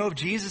 we don't know if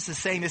Jesus is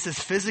saying this is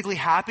physically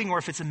happening or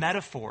if it's a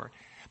metaphor.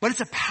 But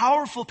it's a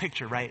powerful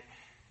picture, right?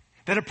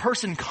 That a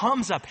person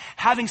comes up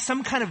having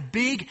some kind of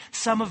big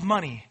sum of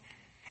money.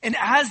 And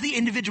as the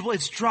individual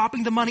is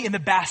dropping the money in the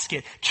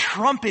basket,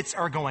 trumpets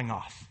are going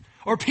off.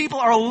 Or people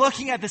are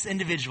looking at this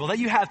individual. That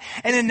you have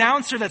an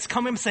announcer that's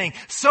coming saying,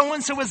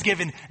 so-and-so has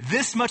given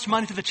this much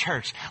money to the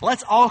church.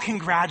 Let's all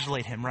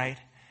congratulate him, right?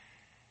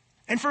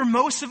 And for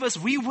most of us,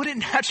 we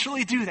wouldn't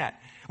naturally do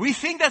that. We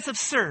think that's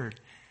absurd.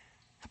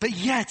 But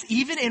yet,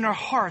 even in our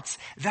hearts,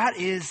 that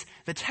is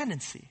the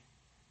tendency.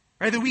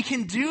 Right? That we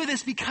can do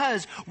this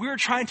because we're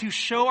trying to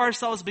show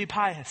ourselves to be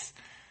pious.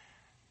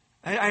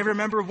 I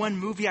remember one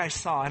movie I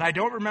saw, and I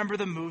don't remember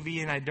the movie,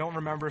 and I don't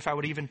remember if I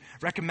would even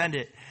recommend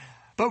it.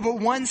 But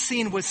one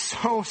scene was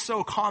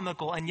so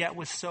comical, and yet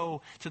was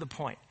so to the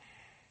point.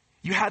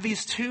 You had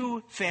these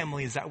two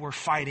families that were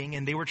fighting,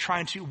 and they were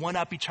trying to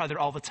one-up each other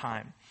all the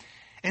time.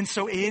 And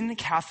so in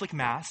Catholic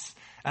Mass,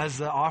 as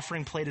the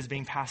offering plate is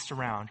being passed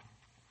around,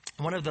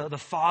 one of the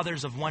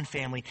fathers of one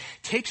family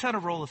takes out a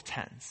roll of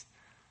tens,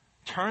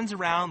 turns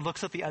around,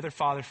 looks at the other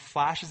father,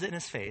 flashes it in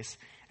his face,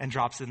 and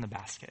drops it in the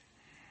basket.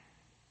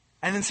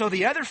 And then so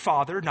the other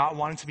father, not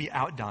wanting to be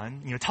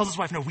outdone, tells his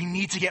wife, no, we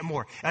need to get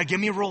more. Give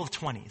me a roll of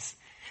 20s.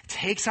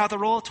 Takes out the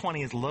roll of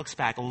 20s, looks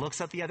back,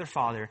 looks at the other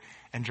father,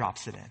 and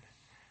drops it in.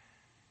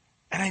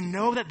 And I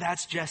know that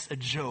that's just a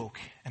joke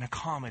and a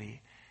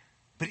comedy.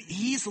 But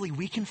easily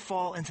we can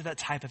fall into that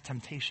type of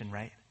temptation,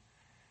 right?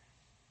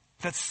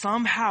 That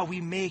somehow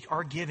we make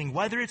our giving,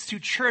 whether it's to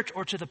church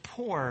or to the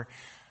poor,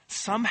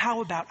 somehow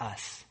about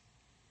us.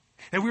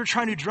 That we're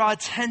trying to draw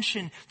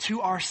attention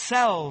to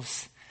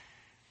ourselves.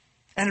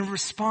 And in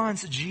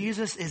response,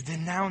 Jesus is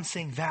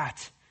denouncing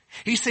that.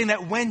 He's saying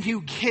that when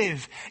you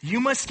give, you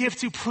must give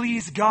to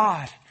please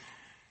God.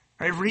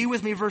 Right, read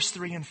with me verse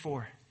 3 and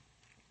 4.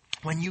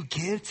 When you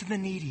give to the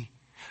needy,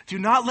 do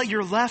not let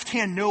your left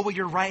hand know what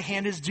your right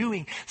hand is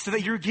doing, so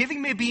that your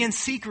giving may be in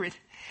secret,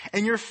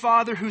 and your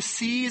Father who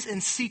sees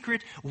in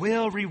secret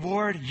will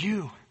reward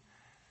you.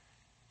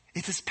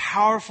 It's as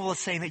powerful as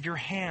saying that your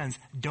hands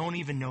don't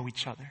even know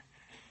each other.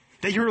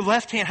 That your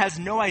left hand has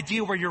no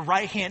idea where your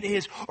right hand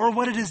is or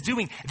what it is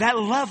doing. That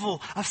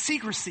level of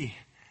secrecy.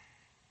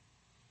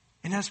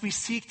 And as we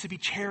seek to be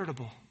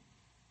charitable,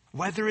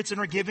 whether it's in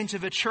our giving to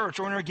the church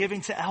or in our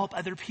giving to help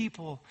other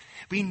people,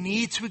 we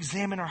need to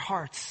examine our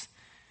hearts.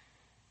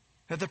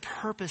 That the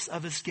purpose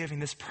of this giving,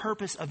 this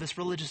purpose of this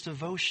religious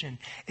devotion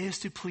is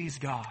to please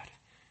God.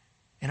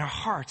 And our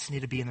hearts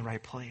need to be in the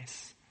right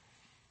place.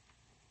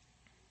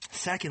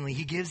 Secondly,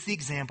 he gives the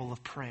example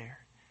of prayer.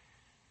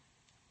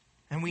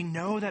 And we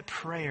know that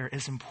prayer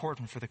is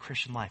important for the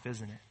Christian life,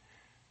 isn't it?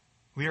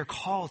 We are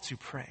called to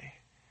pray.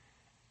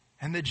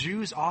 And the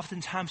Jews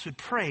oftentimes would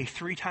pray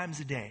 3 times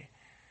a day.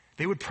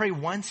 They would pray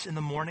once in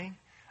the morning.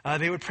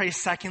 They would pray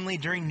secondly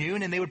during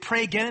noon. And they would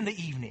pray again in the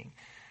evening.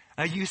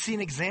 You see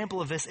an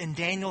example of this in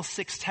Daniel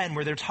 6:10,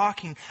 where they're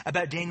talking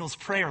about Daniel's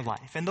prayer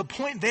life. And the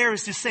point there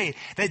is to say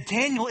that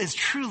Daniel is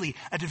truly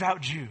a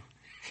devout Jew.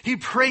 He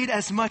prayed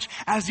as much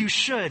as you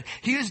should.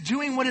 He is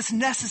doing what is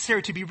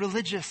necessary to be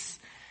religious.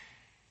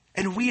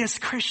 And we as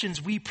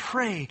Christians, we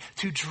pray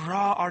to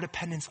draw our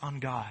dependence on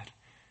God.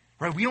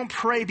 Right? We don't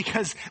pray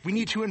because we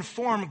need to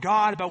inform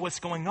God about what's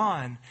going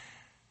on,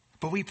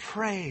 but we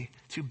pray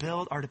to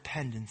build our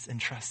dependence and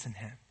trust in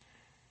him,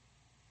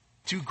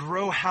 to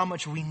grow how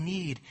much we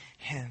need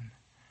him.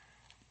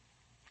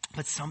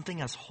 But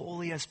something as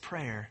holy as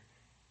prayer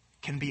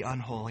can be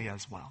unholy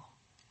as well.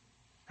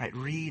 Right?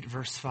 Read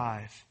verse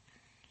 5.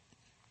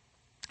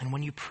 And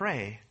when you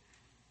pray,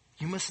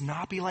 you must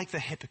not be like the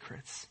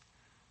hypocrites,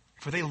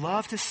 for they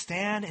love to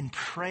stand and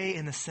pray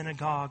in the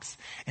synagogues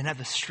and at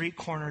the street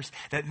corners,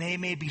 that they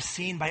may be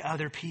seen by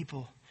other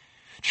people.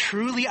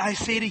 Truly I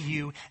say to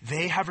you,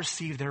 they have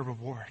received their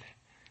reward.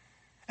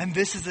 And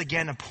this is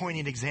again a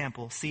poignant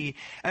example. See,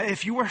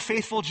 if you were a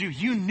faithful Jew,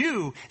 you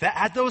knew that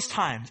at those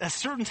times, a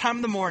certain time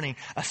in the morning,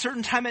 a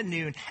certain time at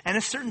noon, and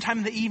a certain time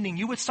in the evening,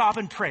 you would stop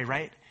and pray,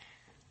 right?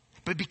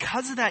 But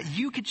because of that,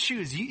 you could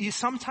choose.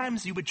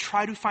 Sometimes you would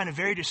try to find a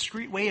very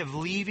discreet way of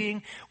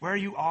leaving where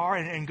you are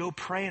and go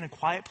pray in a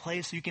quiet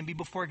place so you can be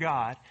before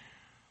God.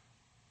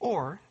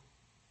 Or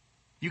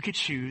you could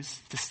choose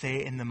to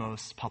stay in the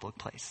most public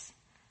place.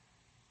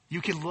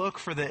 You could look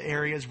for the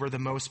areas where the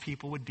most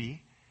people would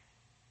be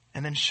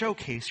and then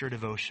showcase your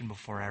devotion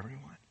before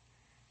everyone.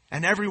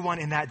 And everyone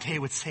in that day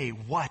would say,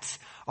 what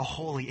a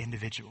holy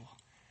individual.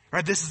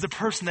 Right? This is the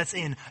person that's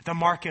in the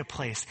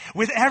marketplace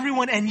with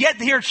everyone, and yet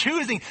they are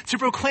choosing to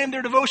proclaim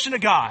their devotion to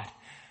God.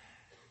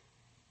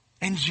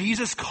 And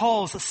Jesus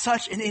calls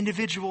such an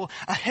individual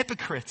a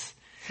hypocrite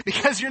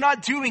because you're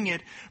not doing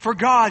it for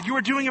God. You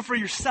are doing it for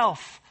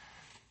yourself.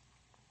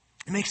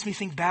 It makes me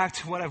think back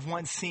to what I've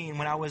once seen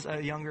when I was a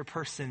younger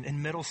person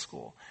in middle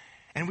school.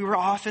 And we were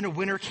off in a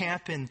winter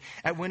camp, and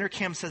at winter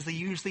camps, as they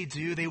usually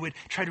do, they would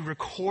try to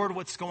record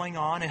what's going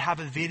on and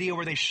have a video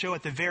where they show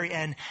at the very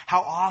end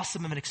how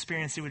awesome of an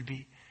experience it would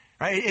be.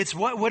 Right? It's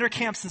what winter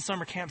camps and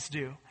summer camps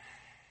do.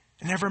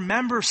 And I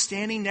remember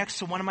standing next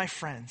to one of my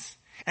friends,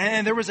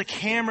 and there was a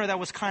camera that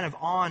was kind of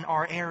on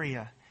our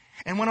area.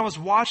 And when I was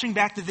watching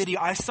back the video,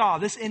 I saw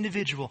this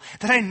individual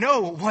that I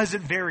know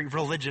wasn't very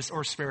religious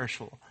or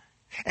spiritual.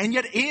 And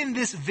yet in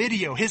this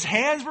video, his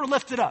hands were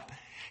lifted up.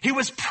 He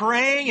was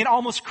praying and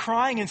almost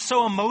crying and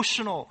so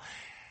emotional.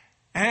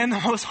 And the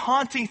most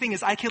haunting thing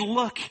is I could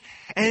look,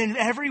 and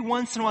every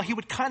once in a while he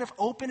would kind of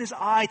open his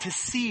eye to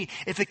see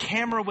if the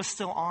camera was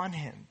still on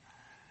him.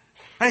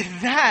 Right?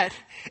 That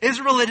is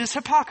religious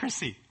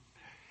hypocrisy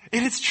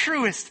in its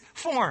truest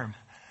form.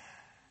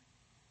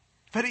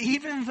 But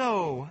even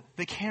though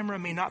the camera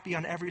may not be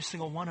on every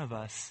single one of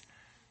us,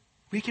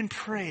 we can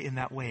pray in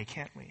that way,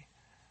 can't we?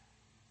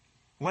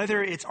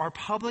 Whether it's our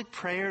public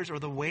prayers or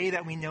the way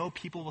that we know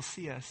people will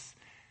see us,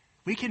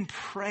 we can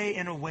pray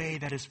in a way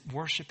that is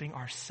worshiping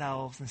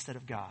ourselves instead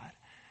of God.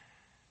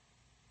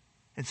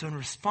 And so in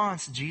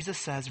response, Jesus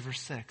says,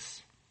 verse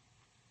 6,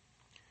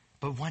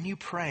 but when you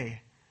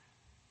pray,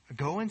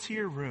 go into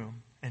your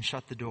room and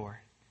shut the door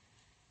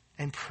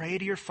and pray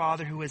to your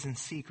Father who is in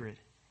secret,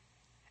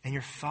 and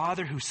your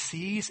Father who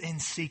sees in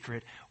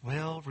secret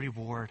will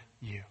reward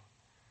you.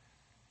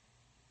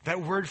 That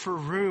word for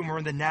room, or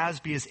in the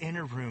NASB is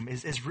inner room,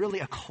 is really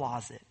a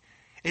closet.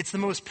 It's the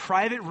most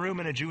private room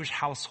in a Jewish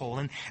household.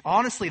 And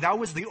honestly, that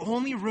was the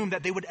only room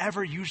that they would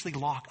ever usually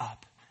lock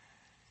up.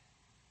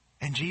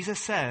 And Jesus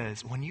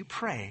says, when you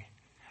pray,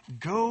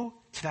 go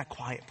to that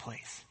quiet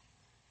place.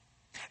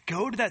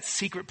 Go to that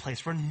secret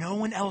place where no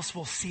one else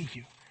will see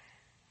you.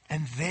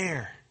 And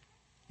there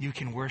you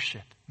can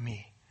worship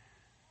me.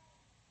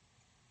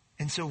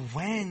 And so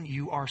when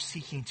you are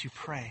seeking to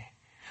pray,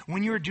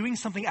 when you're doing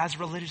something as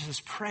religious as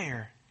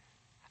prayer,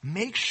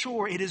 make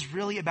sure it is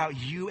really about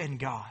you and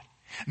God.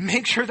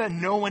 Make sure that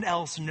no one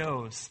else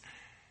knows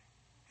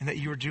and that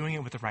you're doing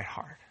it with the right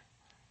heart.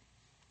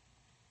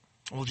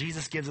 Well,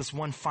 Jesus gives us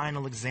one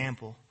final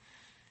example,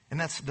 and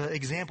that's the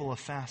example of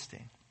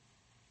fasting.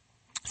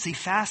 See,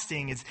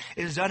 fasting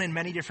is done in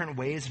many different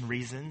ways and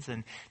reasons,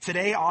 and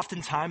today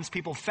oftentimes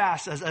people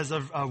fast as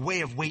a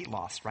way of weight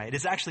loss, right?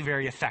 It's actually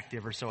very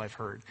effective, or so I've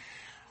heard.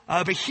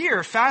 But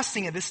here,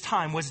 fasting at this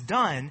time was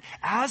done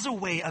as a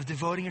way of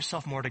devoting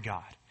yourself more to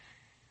God.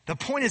 The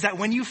point is that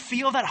when you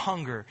feel that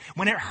hunger,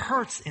 when it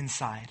hurts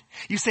inside,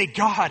 you say,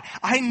 God,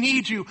 I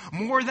need you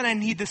more than I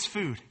need this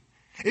food.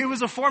 It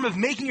was a form of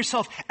making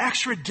yourself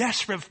extra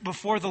desperate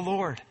before the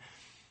Lord.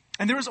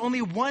 And there was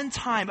only one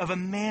time of a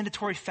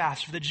mandatory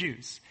fast for the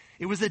Jews.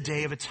 It was the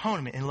Day of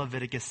Atonement in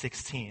Leviticus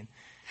 16.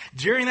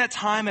 During that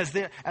time, as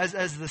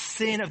the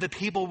sin of the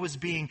people was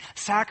being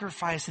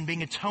sacrificed and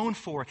being atoned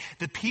for,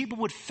 the people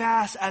would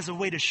fast as a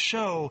way to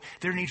show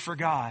their need for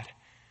God.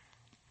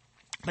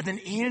 But then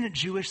in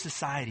Jewish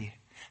society,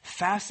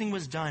 fasting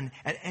was done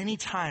at any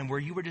time where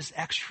you were just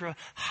extra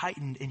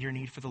heightened in your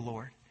need for the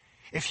Lord.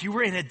 If you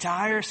were in a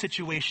dire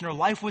situation or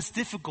life was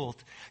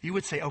difficult, you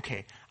would say,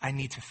 okay, I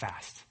need to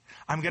fast.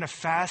 I'm going to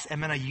fast,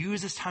 and then I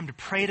use this time to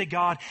pray to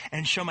God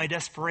and show my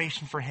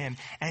desperation for him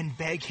and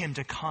beg him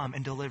to come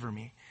and deliver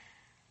me.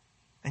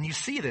 And you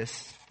see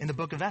this in the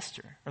book of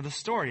Esther, or the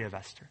story of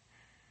Esther.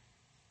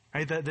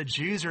 Right? The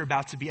Jews are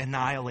about to be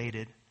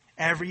annihilated.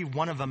 Every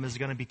one of them is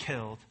going to be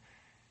killed.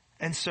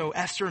 And so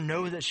Esther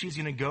knows that she's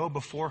going to go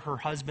before her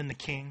husband, the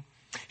king.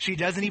 She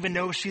doesn't even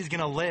know if she's going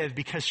to live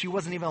because she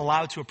wasn't even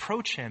allowed to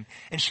approach him.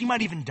 And she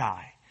might even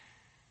die.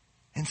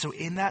 And so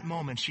in that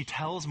moment, she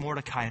tells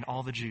Mordecai and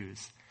all the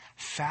Jews,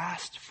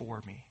 fast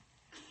for me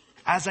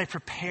as I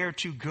prepare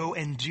to go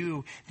and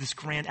do this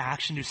grand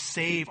action to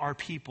save our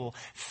people.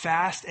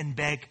 Fast and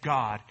beg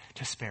God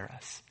to spare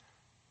us.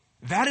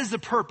 That is the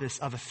purpose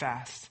of a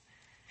fast.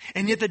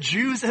 And yet the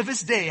Jews of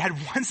his day had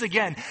once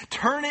again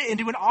turned it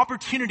into an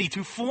opportunity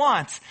to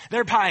flaunt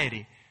their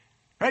piety.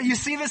 Right? You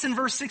see this in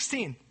verse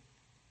 16.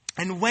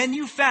 And when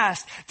you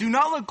fast, do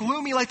not look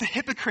gloomy like the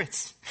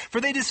hypocrites, for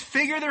they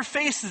disfigure their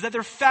faces that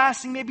their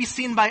fasting may be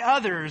seen by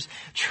others.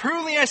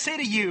 Truly I say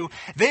to you,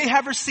 they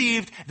have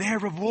received their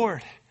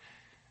reward.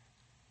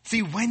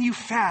 See, when you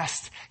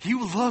fast,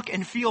 you look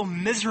and feel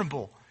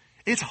miserable.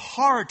 It's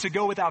hard to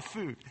go without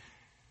food.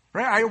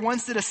 Right? I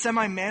once did a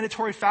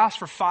semi-mandatory fast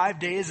for 5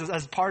 days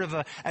as part of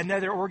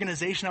another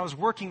organization I was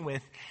working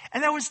with.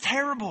 And that was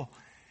terrible.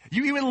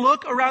 You would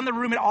look around the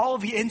room at all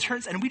of the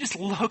interns and we just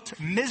looked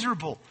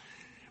miserable.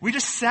 We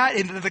just sat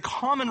in the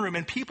common room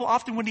and people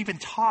often wouldn't even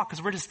talk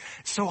because we're just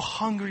so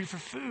hungry for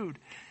food.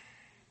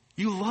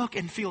 You look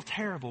and feel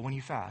terrible when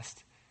you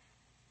fast.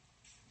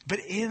 But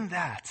in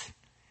that,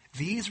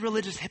 these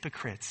religious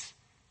hypocrites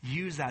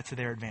use that to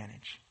their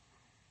advantage.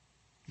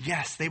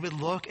 Yes, they would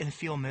look and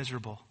feel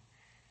miserable.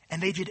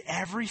 And they did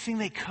everything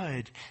they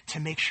could to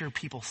make sure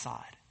people saw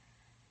it.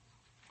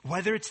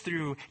 Whether it's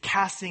through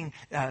casting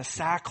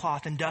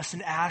sackcloth and dust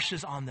and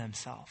ashes on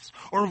themselves,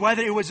 or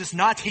whether it was just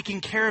not taking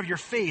care of your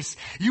face,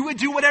 you would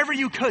do whatever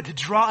you could to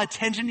draw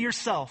attention to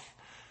yourself.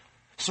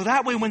 So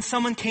that way when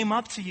someone came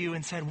up to you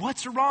and said,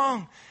 what's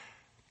wrong?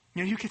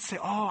 You could say,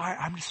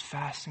 I'm just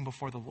fasting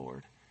before the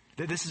Lord.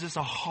 This is just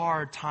a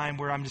hard time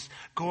where I'm just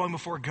going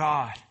before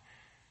God.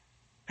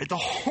 The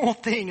whole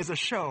thing is a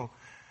show.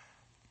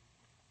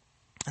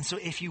 And so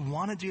if you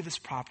want to do this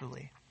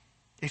properly,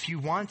 if you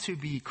want to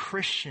be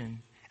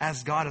Christian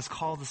as God has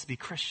called us to be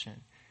Christian,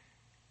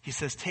 he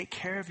says, take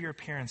care of your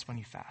appearance when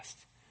you fast.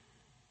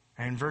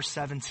 And in verse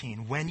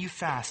 17, when you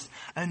fast,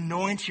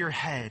 anoint your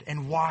head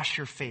and wash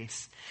your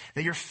face,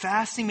 that your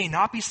fasting may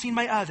not be seen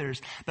by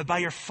others, but by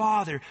your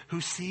Father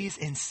who sees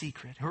in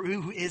secret, or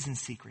who is in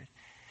secret.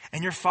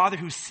 And your Father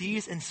who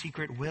sees in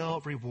secret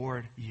will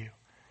reward you.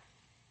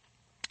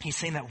 He's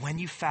saying that when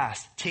you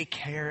fast, take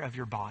care of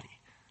your body.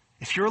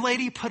 If you're a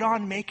lady, put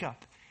on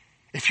makeup.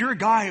 If you're a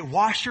guy,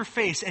 wash your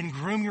face and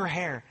groom your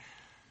hair.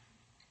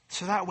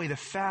 So that way the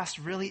fast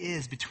really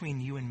is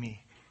between you and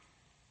me.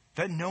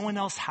 That no one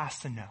else has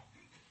to know.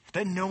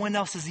 That no one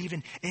else is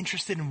even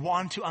interested in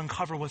wanting to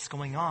uncover what's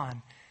going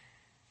on.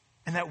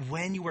 And that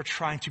when you are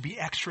trying to be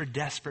extra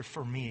desperate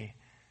for me,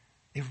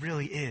 it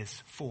really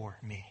is for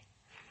me.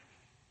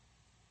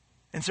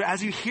 And so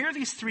as you hear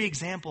these three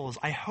examples,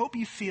 I hope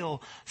you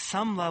feel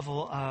some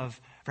level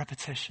of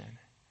repetition.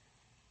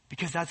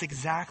 Because that's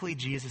exactly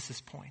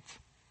Jesus' point.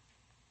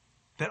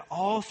 That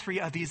all three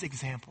of these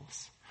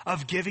examples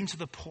of giving to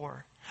the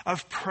poor,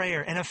 of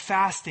prayer, and of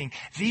fasting,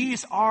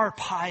 these are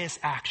pious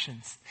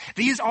actions.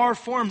 These are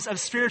forms of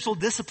spiritual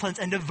disciplines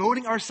and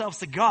devoting ourselves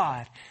to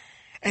God.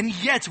 And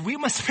yet we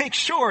must make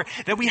sure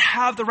that we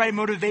have the right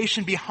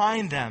motivation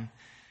behind them.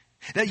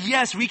 That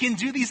yes, we can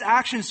do these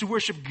actions to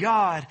worship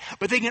God,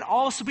 but they can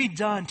also be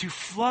done to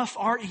fluff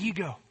our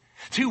ego,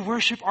 to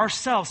worship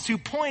ourselves, to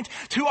point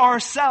to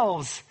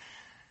ourselves.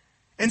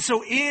 And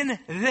so in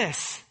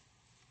this,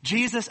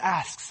 Jesus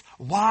asks,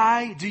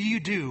 why do you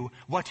do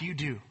what you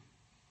do?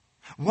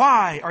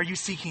 Why are you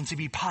seeking to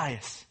be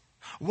pious?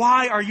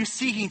 Why are you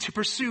seeking to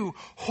pursue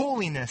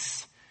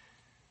holiness?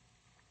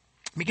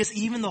 Because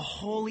even the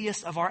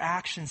holiest of our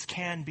actions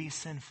can be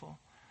sinful.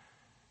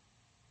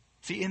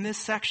 See, in this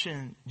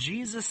section,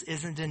 Jesus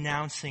isn't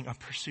denouncing a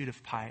pursuit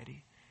of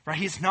piety. Right?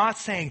 He's not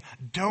saying,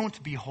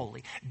 don't be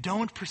holy.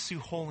 Don't pursue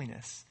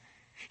holiness.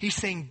 He's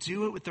saying,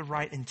 do it with the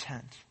right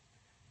intent.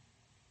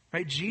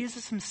 Right?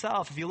 Jesus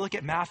himself, if you look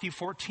at Matthew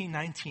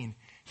 14:19,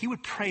 he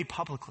would pray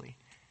publicly.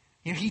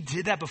 He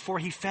did that before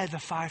he fed the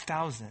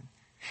 5,000.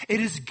 It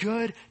is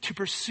good to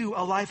pursue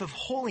a life of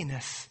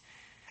holiness.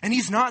 And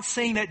he's not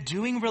saying that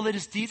doing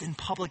religious deeds in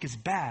public is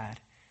bad.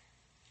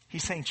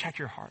 He's saying, check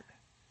your heart.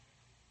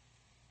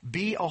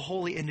 Be a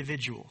holy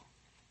individual.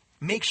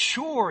 Make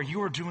sure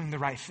you are doing the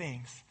right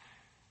things.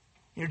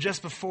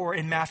 Just before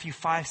in Matthew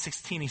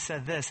 5:16, he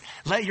said this,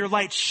 let your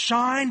light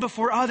shine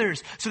before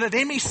others so that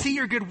they may see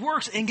your good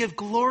works and give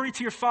glory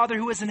to your Father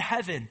who is in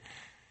heaven.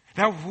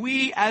 Now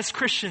we as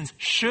Christians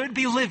should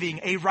be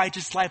living a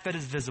righteous life that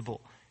is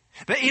visible.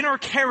 That in our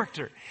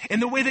character, in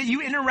the way that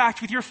you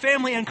interact with your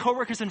family and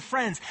coworkers and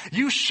friends,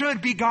 you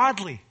should be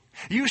godly.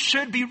 You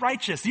should be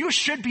righteous. You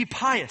should be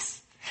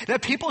pious.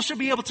 That people should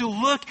be able to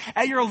look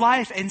at your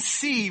life and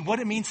see what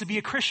it means to be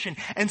a Christian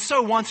and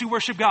so want to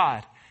worship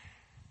God.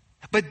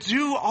 But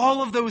do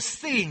all of those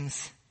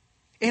things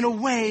in a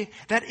way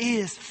that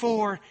is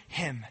for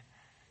him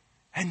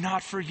and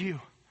not for you.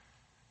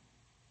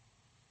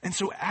 And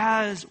so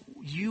as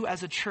you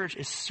as a church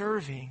is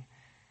serving,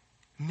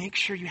 make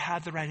sure you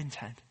have the right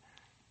intent.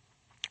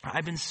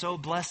 I've been so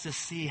blessed to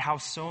see how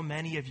so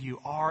many of you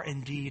are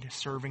indeed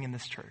serving in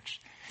this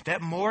church.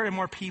 That more and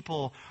more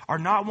people are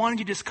not wanting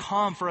to just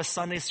come for a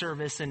Sunday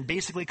service and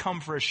basically come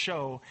for a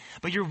show,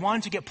 but you're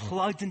wanting to get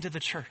plugged into the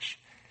church.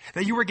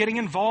 That you are getting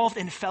involved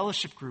in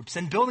fellowship groups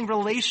and building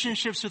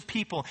relationships with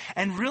people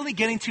and really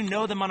getting to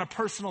know them on a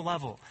personal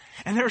level.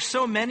 And there are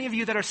so many of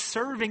you that are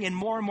serving in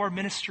more and more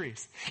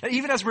ministries. That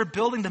even as we're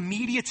building the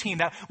media team,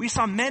 that we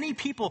saw many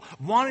people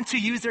wanting to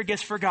use their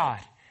gifts for God.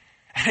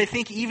 And I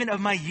think even of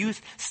my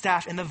youth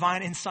staff in the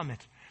Vine and Summit.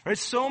 Right?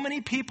 So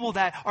many people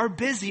that are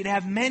busy and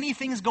have many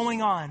things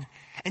going on,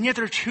 and yet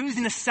they're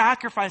choosing to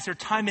sacrifice their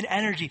time and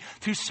energy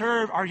to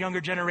serve our younger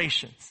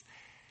generations.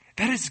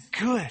 That is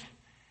good.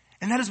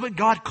 And that is what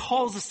God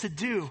calls us to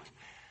do.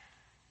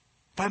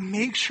 But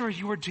make sure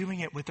you are doing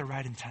it with the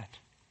right intent.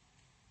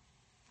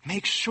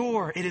 Make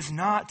sure it is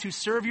not to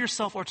serve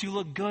yourself or to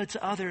look good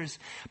to others,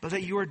 but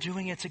that you are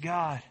doing it to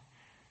God.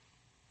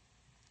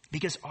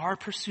 Because our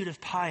pursuit of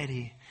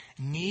piety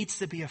needs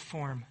to be a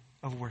form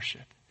of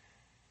worship.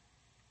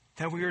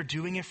 That we are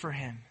doing it for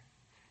Him.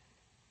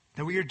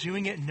 That we are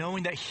doing it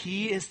knowing that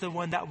He is the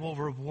one that will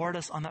reward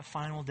us on that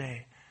final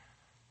day.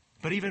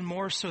 But even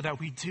more so that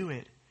we do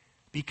it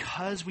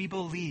because we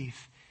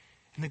believe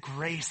in the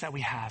grace that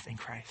we have in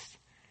Christ.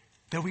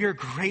 That we are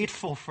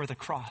grateful for the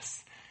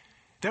cross.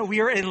 That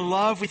we are in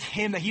love with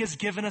Him, that He has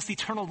given us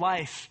eternal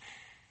life.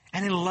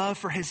 And in love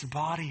for His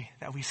body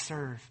that we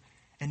serve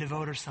and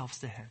devote ourselves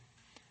to Him.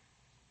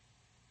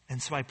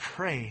 And so I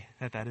pray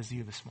that that is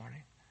you this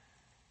morning.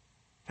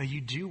 That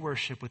you do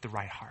worship with the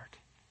right heart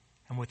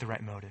and with the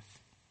right motive.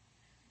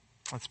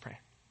 Let's pray.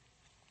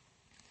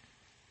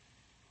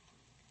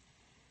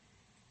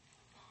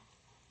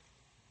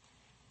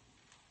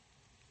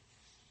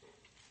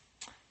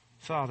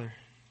 Father,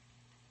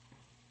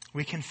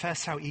 we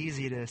confess how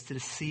easy it is to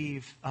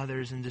deceive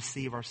others and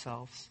deceive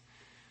ourselves.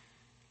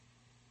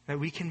 That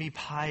we can be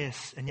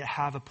pious and yet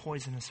have a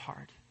poisonous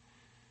heart.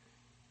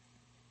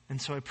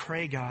 And so I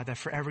pray, God, that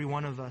for every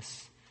one of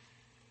us,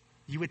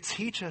 you would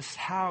teach us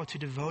how to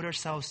devote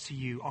ourselves to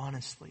you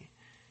honestly,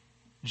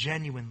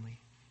 genuinely,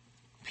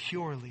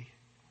 purely.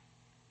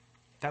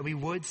 That we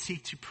would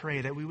seek to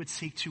pray, that we would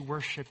seek to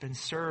worship and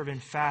serve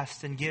and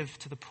fast and give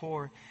to the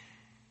poor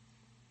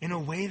in a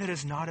way that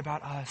is not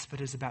about us,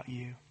 but is about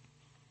you.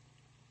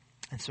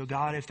 And so,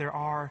 God, if there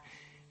are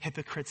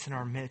hypocrites in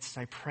our midst,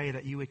 I pray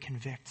that you would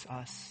convict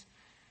us,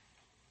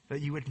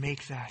 that you would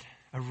make that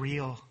a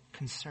real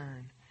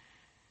concern,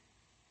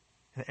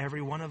 that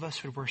every one of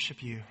us would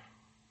worship you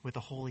with a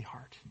holy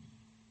heart.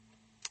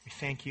 We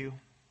thank you,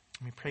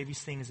 and we pray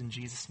these things in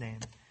Jesus' name.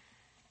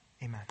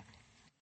 Amen.